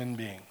as human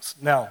beings.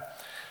 Now,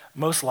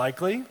 most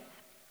likely,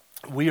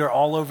 we are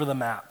all over the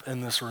map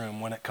in this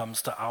room when it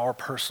comes to our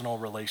personal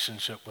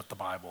relationship with the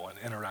Bible and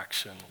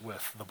interaction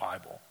with the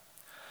Bible.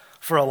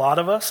 For a lot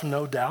of us,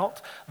 no doubt,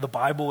 the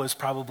Bible is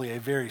probably a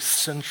very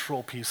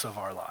central piece of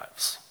our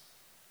lives.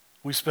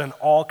 We spend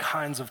all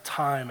kinds of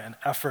time and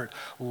effort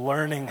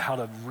learning how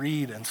to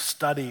read and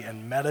study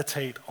and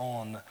meditate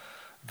on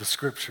the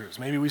scriptures.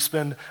 Maybe we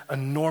spend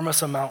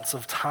enormous amounts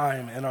of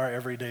time in our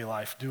everyday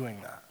life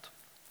doing that.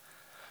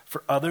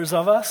 For others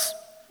of us,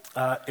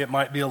 It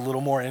might be a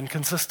little more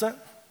inconsistent.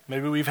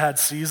 Maybe we've had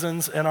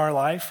seasons in our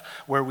life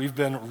where we've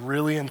been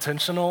really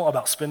intentional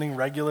about spending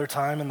regular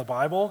time in the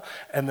Bible,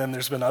 and then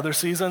there's been other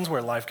seasons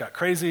where life got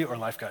crazy or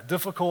life got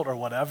difficult or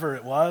whatever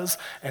it was,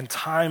 and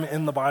time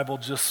in the Bible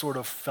just sort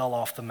of fell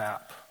off the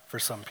map for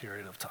some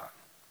period of time.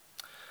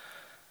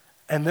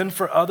 And then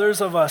for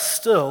others of us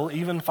still,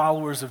 even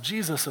followers of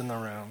Jesus in the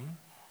room,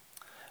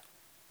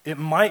 it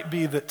might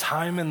be that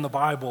time in the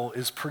Bible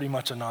is pretty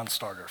much a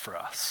non-starter for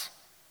us.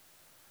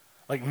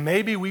 Like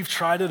maybe we've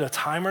tried it a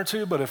time or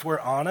two, but if we're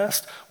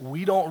honest,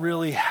 we don't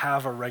really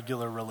have a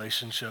regular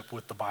relationship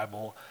with the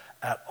Bible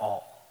at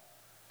all.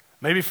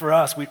 Maybe for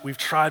us, we've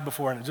tried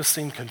before and it just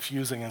seemed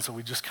confusing, and so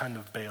we just kind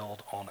of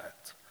bailed on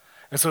it.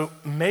 And so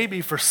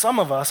maybe for some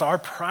of us, our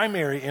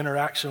primary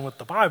interaction with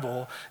the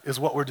Bible is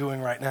what we're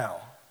doing right now,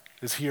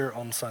 is here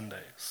on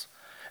Sundays.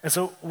 And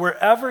so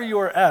wherever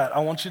you're at, I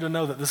want you to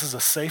know that this is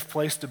a safe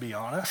place to be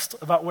honest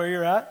about where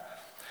you're at.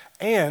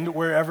 And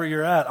wherever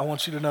you're at, I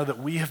want you to know that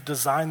we have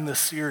designed this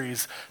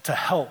series to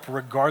help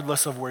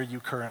regardless of where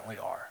you currently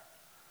are.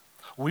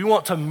 We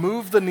want to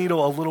move the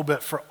needle a little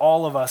bit for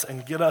all of us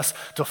and get us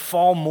to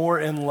fall more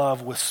in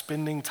love with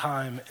spending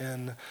time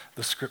in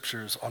the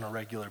scriptures on a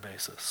regular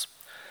basis.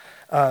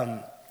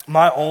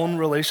 My own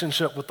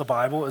relationship with the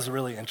Bible is a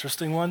really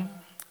interesting one.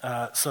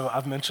 So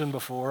I've mentioned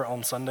before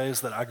on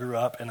Sundays that I grew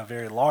up in a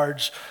very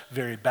large,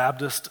 very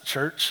Baptist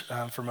church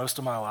for most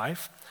of my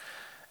life.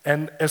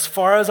 And as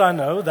far as I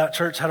know, that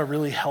church had a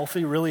really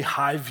healthy, really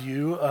high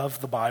view of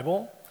the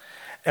Bible.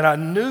 And I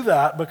knew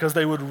that because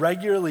they would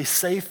regularly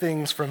say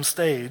things from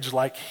stage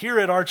like, here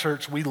at our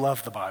church, we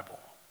love the Bible.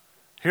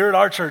 Here at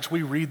our church,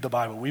 we read the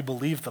Bible. We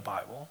believe the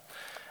Bible.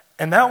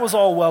 And that was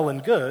all well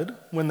and good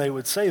when they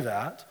would say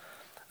that.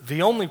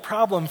 The only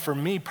problem for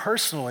me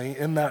personally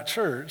in that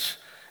church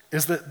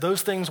is that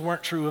those things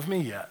weren't true of me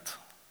yet.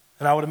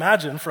 And I would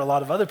imagine for a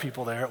lot of other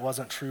people there, it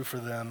wasn't true for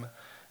them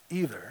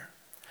either.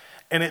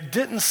 And it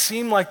didn't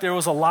seem like there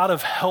was a lot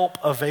of help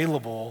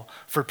available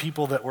for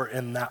people that were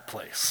in that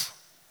place.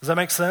 Does that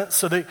make sense?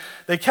 So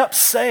they kept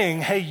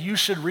saying, hey, you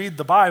should read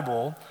the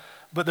Bible,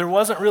 but there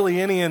wasn't really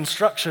any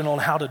instruction on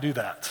how to do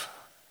that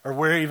or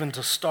where even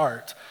to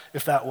start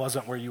if that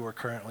wasn't where you were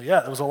currently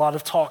at. There was a lot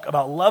of talk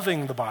about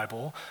loving the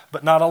Bible,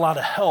 but not a lot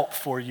of help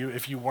for you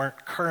if you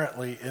weren't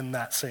currently in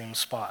that same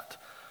spot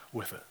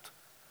with it.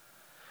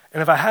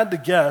 And if I had to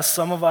guess,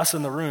 some of us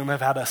in the room have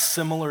had a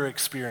similar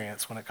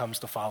experience when it comes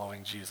to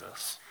following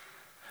Jesus.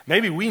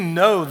 Maybe we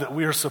know that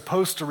we are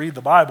supposed to read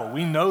the Bible.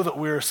 We know that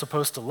we're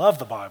supposed to love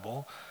the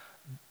Bible,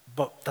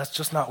 but that's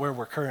just not where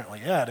we're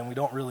currently at, and we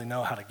don't really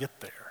know how to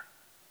get there.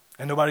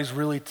 And nobody's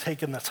really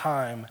taken the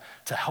time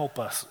to help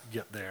us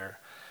get there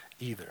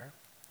either.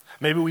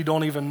 Maybe we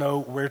don't even know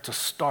where to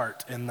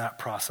start in that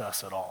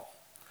process at all.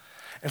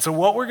 And so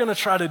what we're going to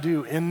try to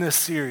do in this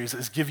series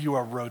is give you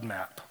a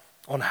roadmap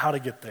on how to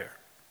get there.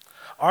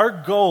 Our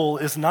goal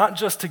is not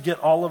just to get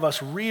all of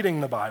us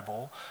reading the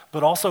Bible,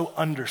 but also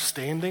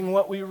understanding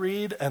what we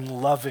read and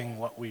loving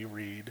what we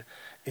read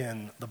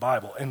in the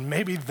Bible. And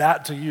maybe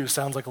that to you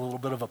sounds like a little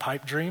bit of a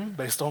pipe dream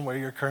based on where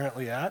you're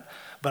currently at,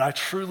 but I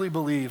truly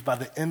believe by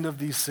the end of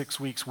these 6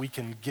 weeks, we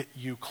can get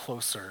you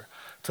closer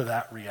to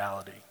that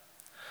reality.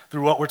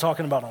 Through what we're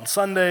talking about on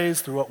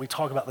Sundays, through what we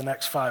talk about the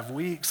next 5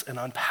 weeks, and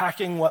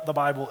unpacking what the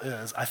Bible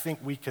is, I think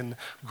we can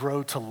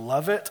grow to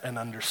love it and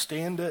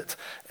understand it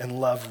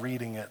and love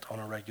reading it on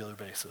a regular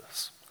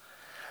basis.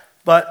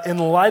 But in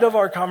light of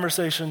our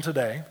conversation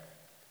today,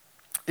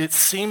 it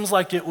seems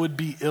like it would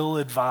be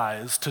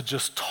ill-advised to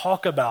just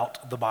talk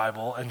about the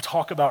Bible and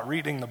talk about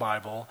reading the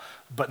Bible,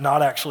 but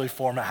not actually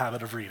form a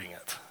habit of reading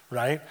it,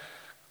 right?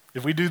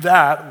 If we do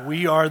that,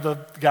 we are the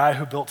guy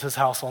who built his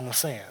house on the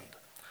sand.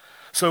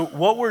 So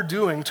what we're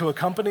doing to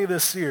accompany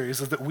this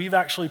series is that we've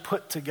actually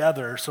put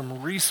together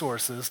some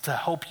resources to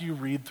help you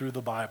read through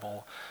the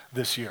Bible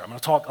this year. I'm going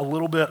to talk a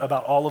little bit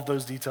about all of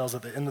those details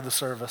at the end of the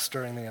service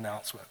during the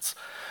announcements.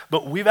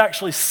 But we've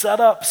actually set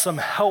up some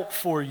help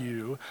for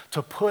you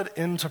to put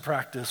into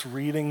practice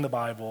reading the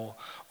Bible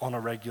on a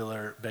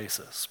regular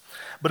basis.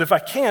 But if I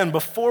can,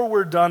 before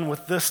we're done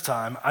with this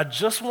time, I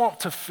just want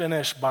to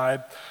finish by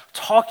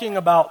talking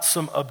about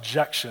some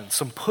objections,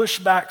 some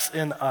pushbacks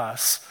in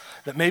us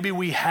that maybe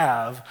we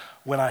have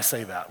when I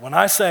say that. When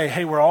I say,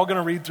 hey, we're all going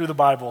to read through the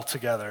Bible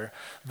together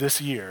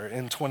this year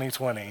in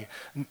 2020,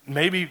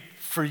 maybe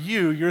for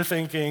you, you're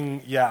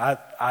thinking, yeah,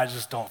 I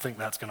just don't think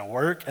that's going to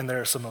work, and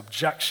there are some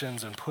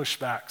objections and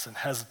pushbacks and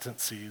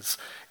hesitancies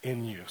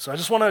in you. So I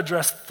just want to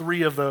address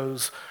 3 of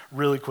those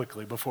really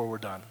quickly before we're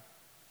done.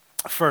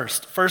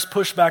 First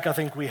pushback I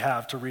think we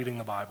have to reading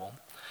the Bible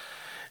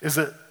is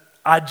that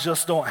I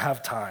just don't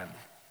have time.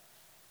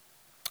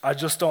 I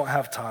just don't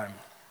have time.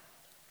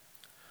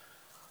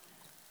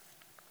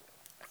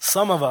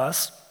 Some of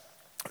us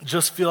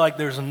just feel like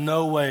there's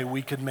no way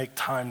we could make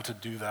time to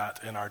do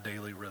that in our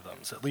daily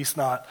rhythms, at least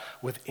not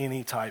with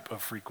any type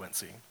of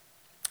frequency.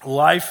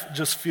 Life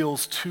just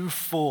feels too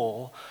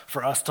full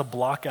for us to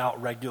block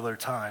out regular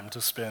time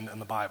to spend in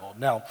the Bible.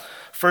 Now,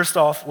 first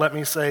off, let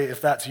me say,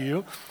 if that's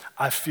you,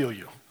 I feel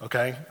you,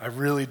 okay? I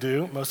really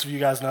do. Most of you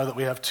guys know that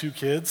we have 2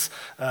 kids,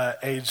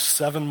 aged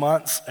 7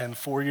 months and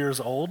 4 years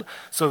old.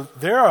 So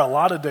there are a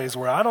lot of days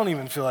where I don't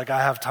even feel like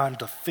I have time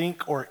to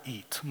think or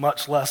eat,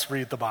 much less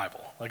read the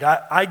Bible. Like,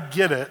 I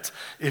get it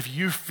if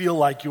you feel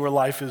like your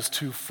life is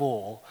too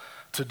full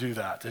to do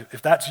that.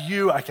 If that's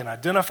you, I can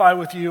identify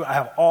with you. I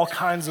have all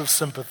kinds of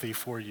sympathy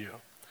for you.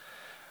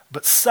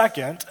 But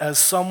second, as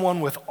someone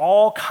with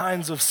all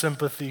kinds of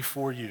sympathy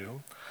for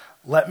you,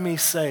 let me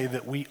say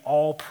that we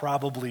all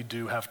probably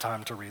do have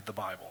time to read the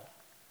Bible.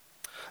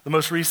 The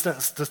most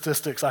recent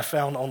statistics I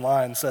found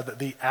online said that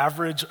the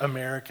average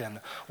American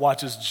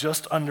watches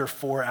just under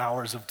 4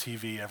 hours of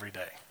TV every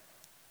day.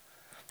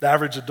 The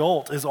average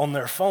adult is on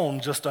their phone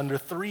just under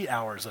 3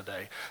 hours a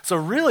day. So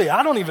really,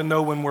 I don't even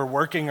know when we're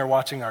working or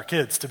watching our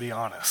kids, to be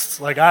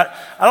honest. Like, I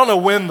don't know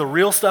when the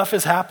real stuff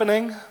is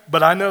happening,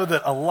 but I know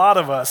that a lot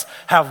of us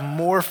have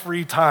more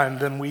free time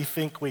than we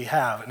think we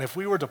have. And if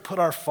we were to put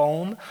our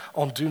phone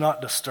on Do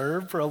Not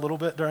Disturb for a little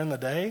bit during the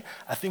day,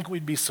 I think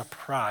we'd be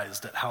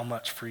surprised at how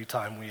much free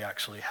time we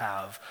actually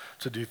have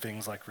to do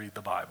things like read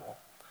the Bible.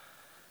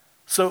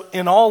 So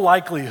in all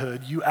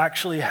likelihood, you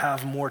actually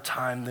have more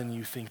time than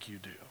you think you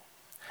do.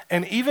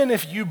 And even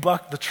if you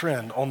buck the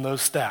trend on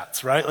those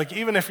stats, right? Like,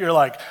 even if you're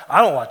like, I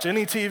don't watch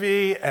any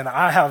TV and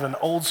I have an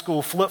old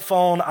school flip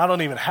phone, I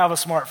don't even have a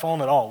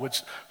smartphone at all,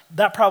 which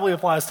that probably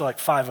applies to like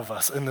 5 of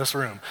us in this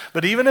room.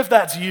 But even if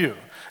that's you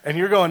and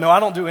you're going, no, I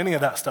don't do any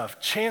of that stuff,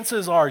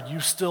 chances are you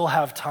still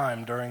have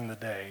time during the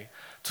day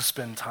to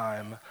spend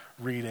time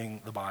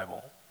reading the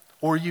Bible.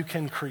 Or you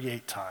can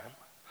create time.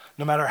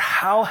 No matter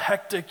how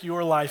hectic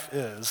your life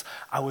is,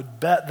 I would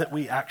bet that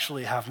we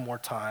actually have more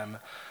time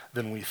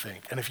than we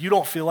think. And if you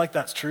don't feel like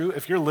that's true,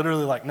 if you're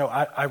literally like, no,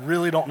 I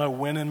really don't know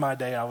when in my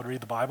day I would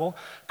read the Bible,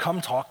 come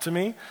talk to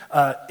me.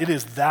 It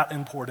is that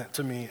important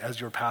to me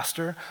as your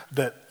pastor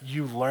that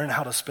you learn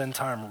how to spend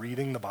time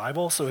reading the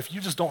Bible. So if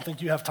you just don't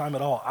think you have time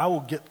at all, I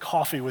will get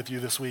coffee with you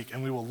this week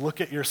and we will look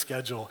at your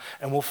schedule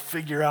and we'll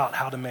figure out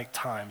how to make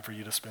time for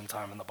you to spend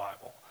time in the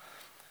Bible.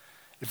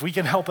 If we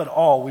can help at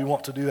all, we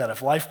want to do that.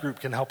 If Life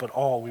Group can help at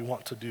all, we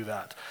want to do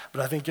that.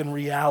 But I think in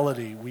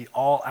reality, we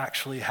all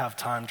actually have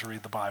time to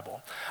read the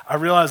Bible. I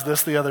realized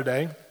this the other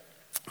day,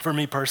 for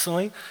me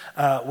personally,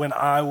 when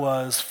I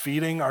was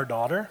feeding our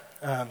daughter.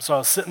 So I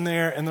was sitting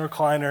there in the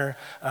recliner,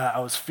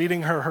 I was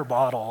feeding her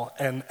bottle,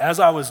 and as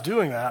I was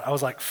doing that, I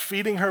was like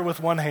feeding her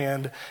with one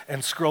hand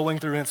and scrolling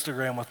through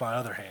Instagram with my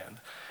other hand.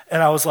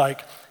 And I was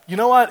like, you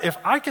know what, if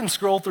I can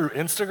scroll through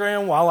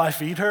Instagram while I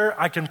feed her,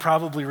 I can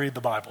probably read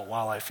the Bible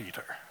while I feed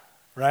her,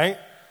 right?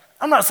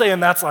 I'm not saying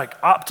that's like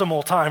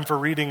optimal time for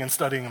reading and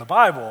studying the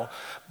Bible,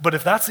 but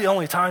if that's the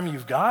only time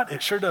you've got,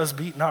 it sure does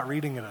beat not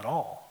reading it at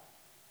all,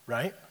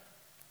 right?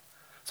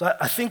 So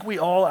I think we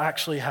all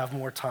actually have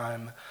more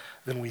time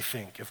than we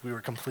think, if we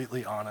were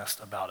completely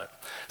honest about it.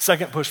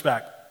 Second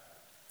pushback,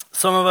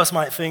 some of us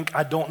might think,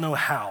 I don't know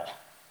how.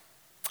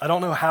 I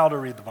don't know how to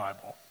read the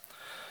Bible.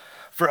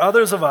 For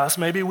others of us,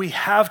 maybe we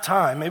have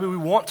time, maybe we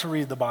want to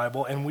read the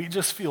Bible, and we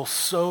just feel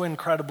so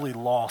incredibly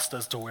lost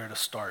as to where to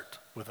start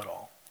with it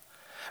all.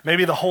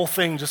 Maybe the whole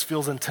thing just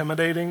feels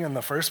intimidating in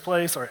the first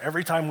place, or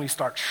every time we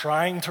start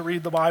trying to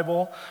read the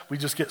Bible, we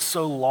just get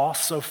so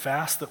lost so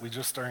fast that we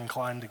just are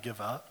inclined to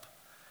give up.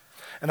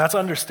 And that's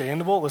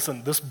understandable.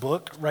 Listen, this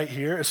book right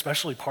here,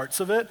 especially parts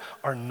of it,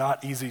 are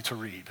not easy to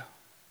read.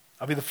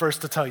 I'll be the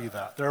first to tell you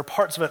that. There are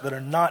parts of it that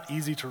are not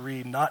easy to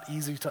read, not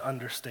easy to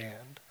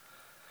understand.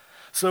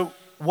 So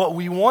what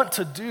we want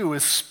to do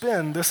is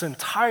spend this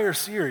entire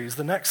series,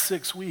 the next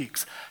 6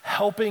 weeks,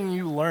 helping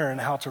you learn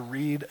how to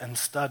read and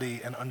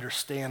study and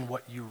understand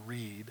what you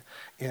read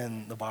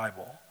in the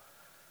Bible.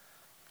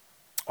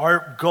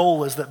 Our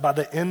goal is that by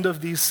the end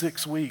of these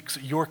 6 weeks,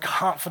 your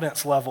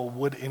confidence level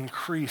would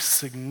increase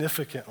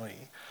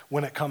significantly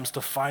when it comes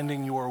to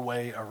finding your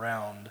way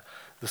around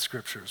the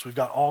scriptures. We've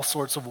got all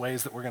sorts of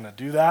ways that we're going to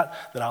do that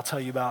I'll tell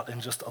you about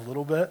in just a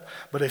little bit.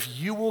 But if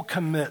you will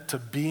commit to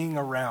being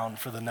around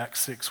for the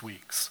next 6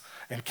 weeks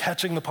and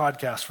catching the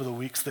podcast for the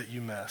weeks that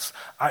you miss,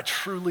 I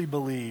truly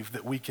believe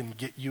that we can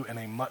get you in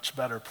a much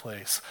better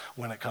place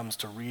when it comes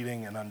to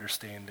reading and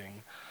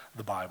understanding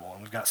the Bible.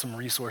 And we've got some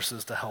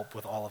resources to help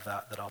with all of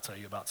that I'll tell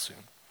you about soon.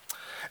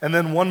 And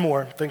then one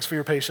more, thanks for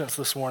your patience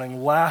this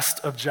morning, last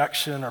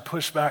objection or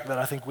pushback that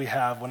I think we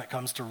have when it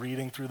comes to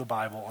reading through the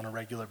Bible on a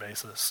regular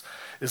basis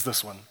is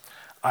this one.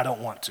 I don't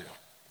want to.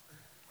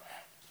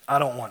 I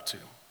don't want to.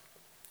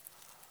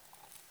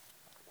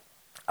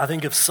 I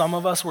think if some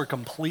of us were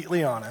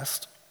completely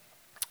honest,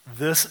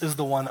 this is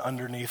the one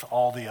underneath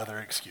all the other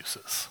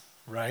excuses,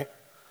 right?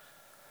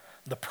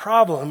 The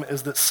problem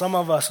is that some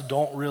of us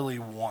don't really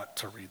want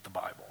to read the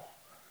Bible.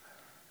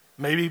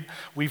 Maybe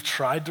we've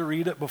tried to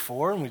read it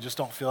before and we just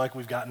don't feel like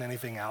we've gotten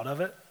anything out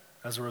of it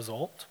as a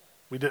result.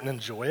 We didn't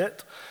enjoy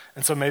it.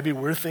 And so maybe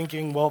we're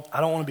thinking, well, I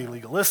don't want to be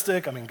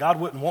legalistic. I mean, God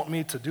wouldn't want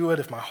me to do it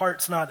if my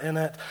heart's not in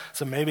it.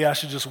 So maybe I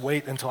should just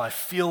wait until I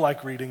feel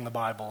like reading the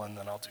Bible and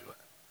then I'll do it.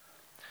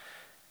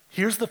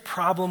 Here's the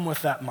problem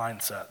with that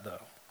mindset,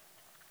 though.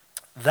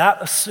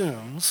 That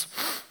assumes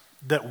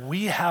that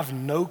we have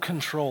no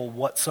control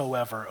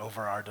whatsoever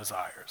over our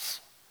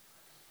desires.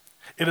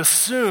 It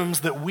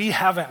assumes that we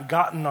haven't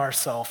gotten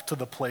ourselves to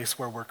the place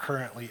where we're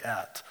currently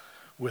at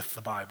with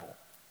the Bible.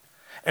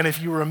 And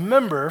if you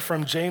remember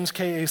from James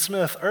K.A.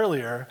 Smith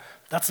earlier,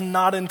 that's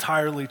not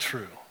entirely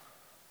true.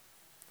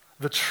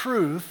 The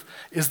truth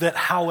is that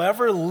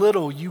however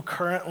little you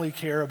currently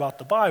care about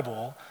the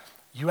Bible,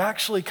 you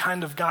actually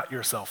kind of got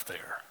yourself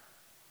there.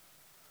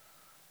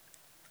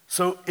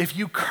 So if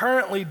you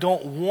currently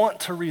don't want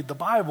to read the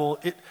Bible,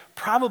 it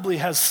probably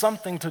has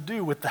something to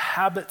do with the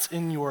habits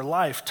in your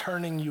life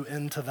turning you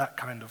into that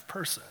kind of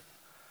person,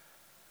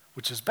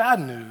 which is bad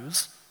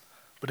news,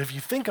 but if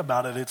you think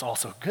about it, it's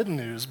also good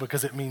news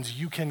because it means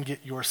you can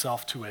get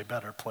yourself to a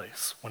better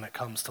place when it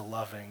comes to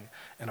loving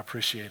and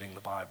appreciating the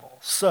Bible.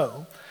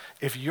 So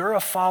if you're a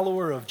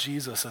follower of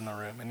Jesus in the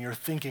room and you're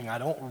thinking, I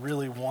don't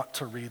really want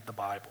to read the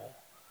Bible,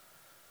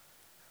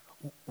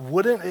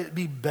 wouldn't it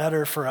be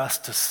better for us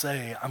to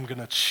say, I'm going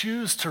to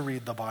choose to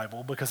read the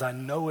Bible because I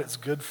know it's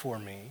good for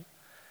me,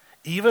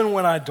 even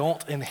when I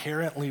don't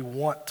inherently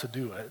want to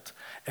do it,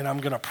 and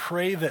I'm going to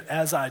pray that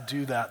as I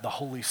do that, the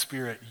Holy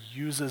Spirit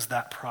uses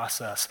that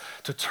process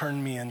to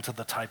turn me into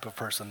the type of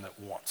person that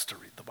wants to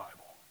read the Bible?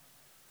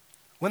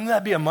 Wouldn't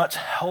that be a much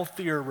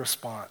healthier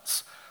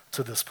response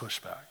to this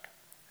pushback?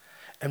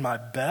 And my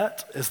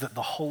bet is that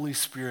the Holy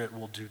Spirit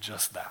will do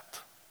just that.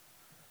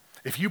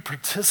 If you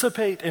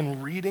participate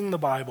in reading the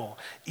Bible,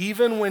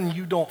 even when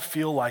you don't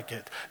feel like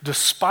it,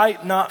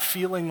 despite not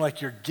feeling like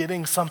you're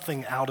getting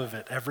something out of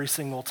it every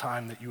single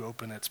time that you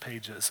open its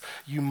pages,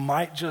 you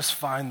might just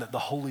find that the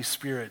Holy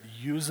Spirit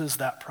uses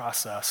that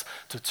process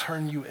to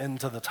turn you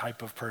into the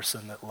type of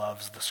person that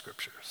loves the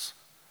Scriptures,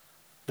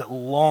 that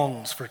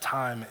longs for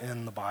time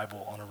in the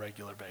Bible on a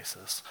regular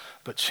basis.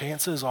 But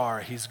chances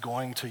are he's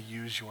going to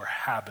use your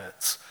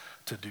habits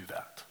to do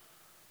that.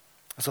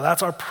 So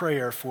that's our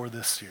prayer for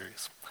this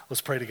series. Let's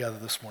pray together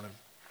this morning.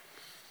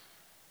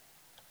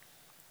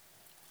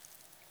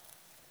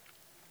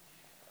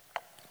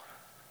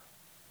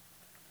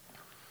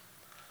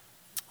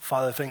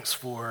 Father, thanks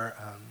for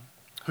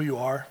who you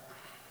are.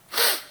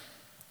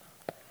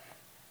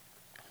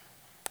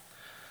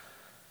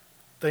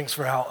 Thanks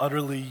for how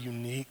utterly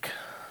unique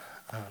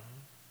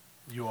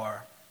you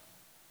are.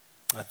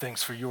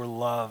 Thanks for your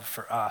love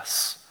for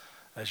us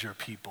as your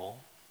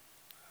people.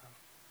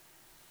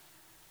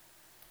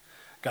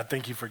 God,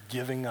 thank you for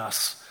giving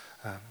us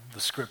the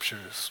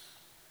Scriptures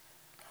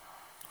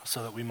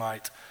so that we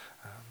might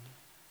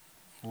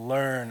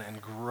learn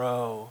and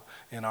grow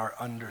in our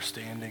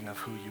understanding of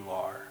who you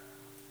are.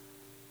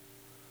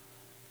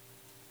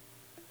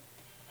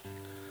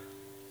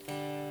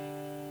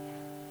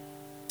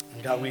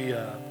 And God, we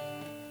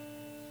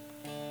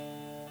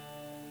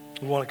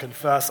want to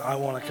confess, I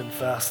want to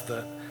confess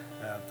that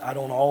I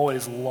don't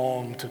always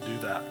long to do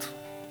that.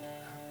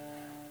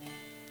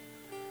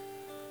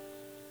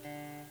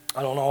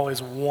 I don't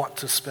always want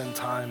to spend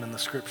time in the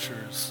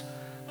Scriptures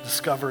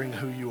discovering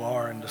who you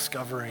are and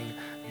discovering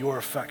your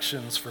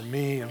affections for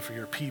me and for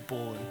your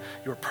people and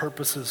your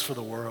purposes for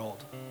the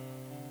world.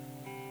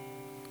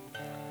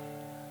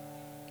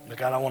 But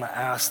God, I want to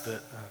ask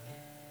that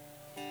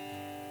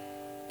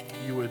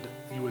you would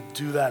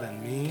do that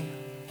in me,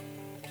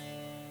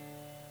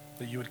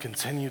 that you would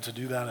continue to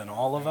do that in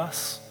all of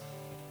us,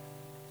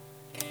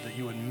 that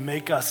you would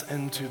make us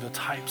into the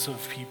types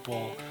of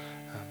people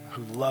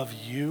who love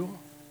you,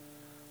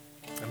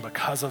 and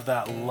because of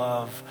that,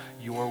 love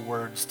your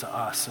words to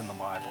us in the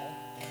Bible.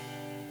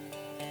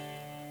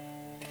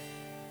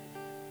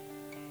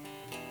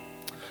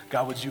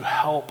 God, would you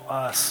help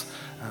us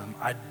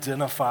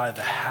identify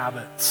the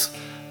habits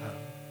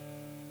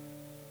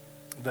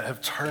that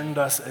have turned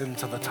us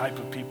into the type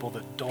of people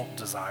that don't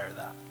desire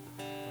that?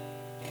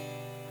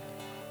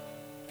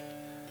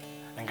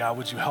 And God,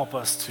 would you help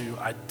us to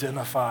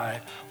identify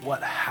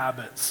what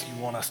habits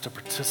you want us to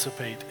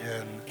participate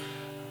in,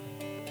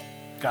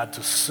 God,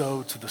 to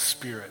sow to the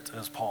Spirit,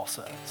 as Paul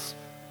says.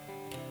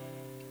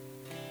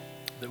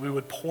 That we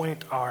would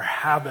point our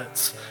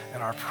habits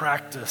and our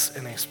practice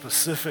in a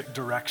specific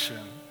direction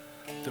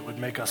that would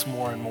make us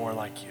more and more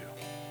like you.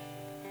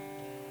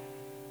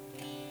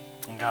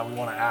 And God, we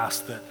want to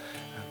ask that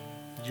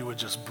you would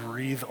just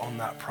breathe on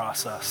that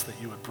process,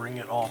 that you would bring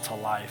it all to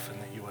life,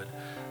 and that you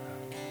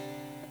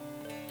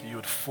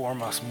would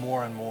form us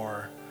more and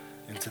more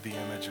into the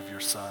image of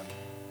your Son.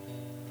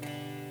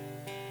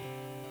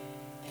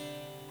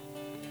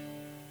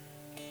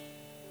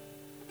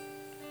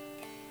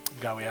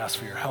 God, we ask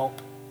for your help.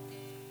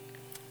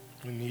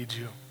 We need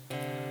you.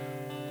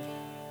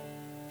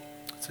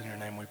 It's in your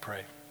name we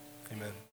pray. Amen.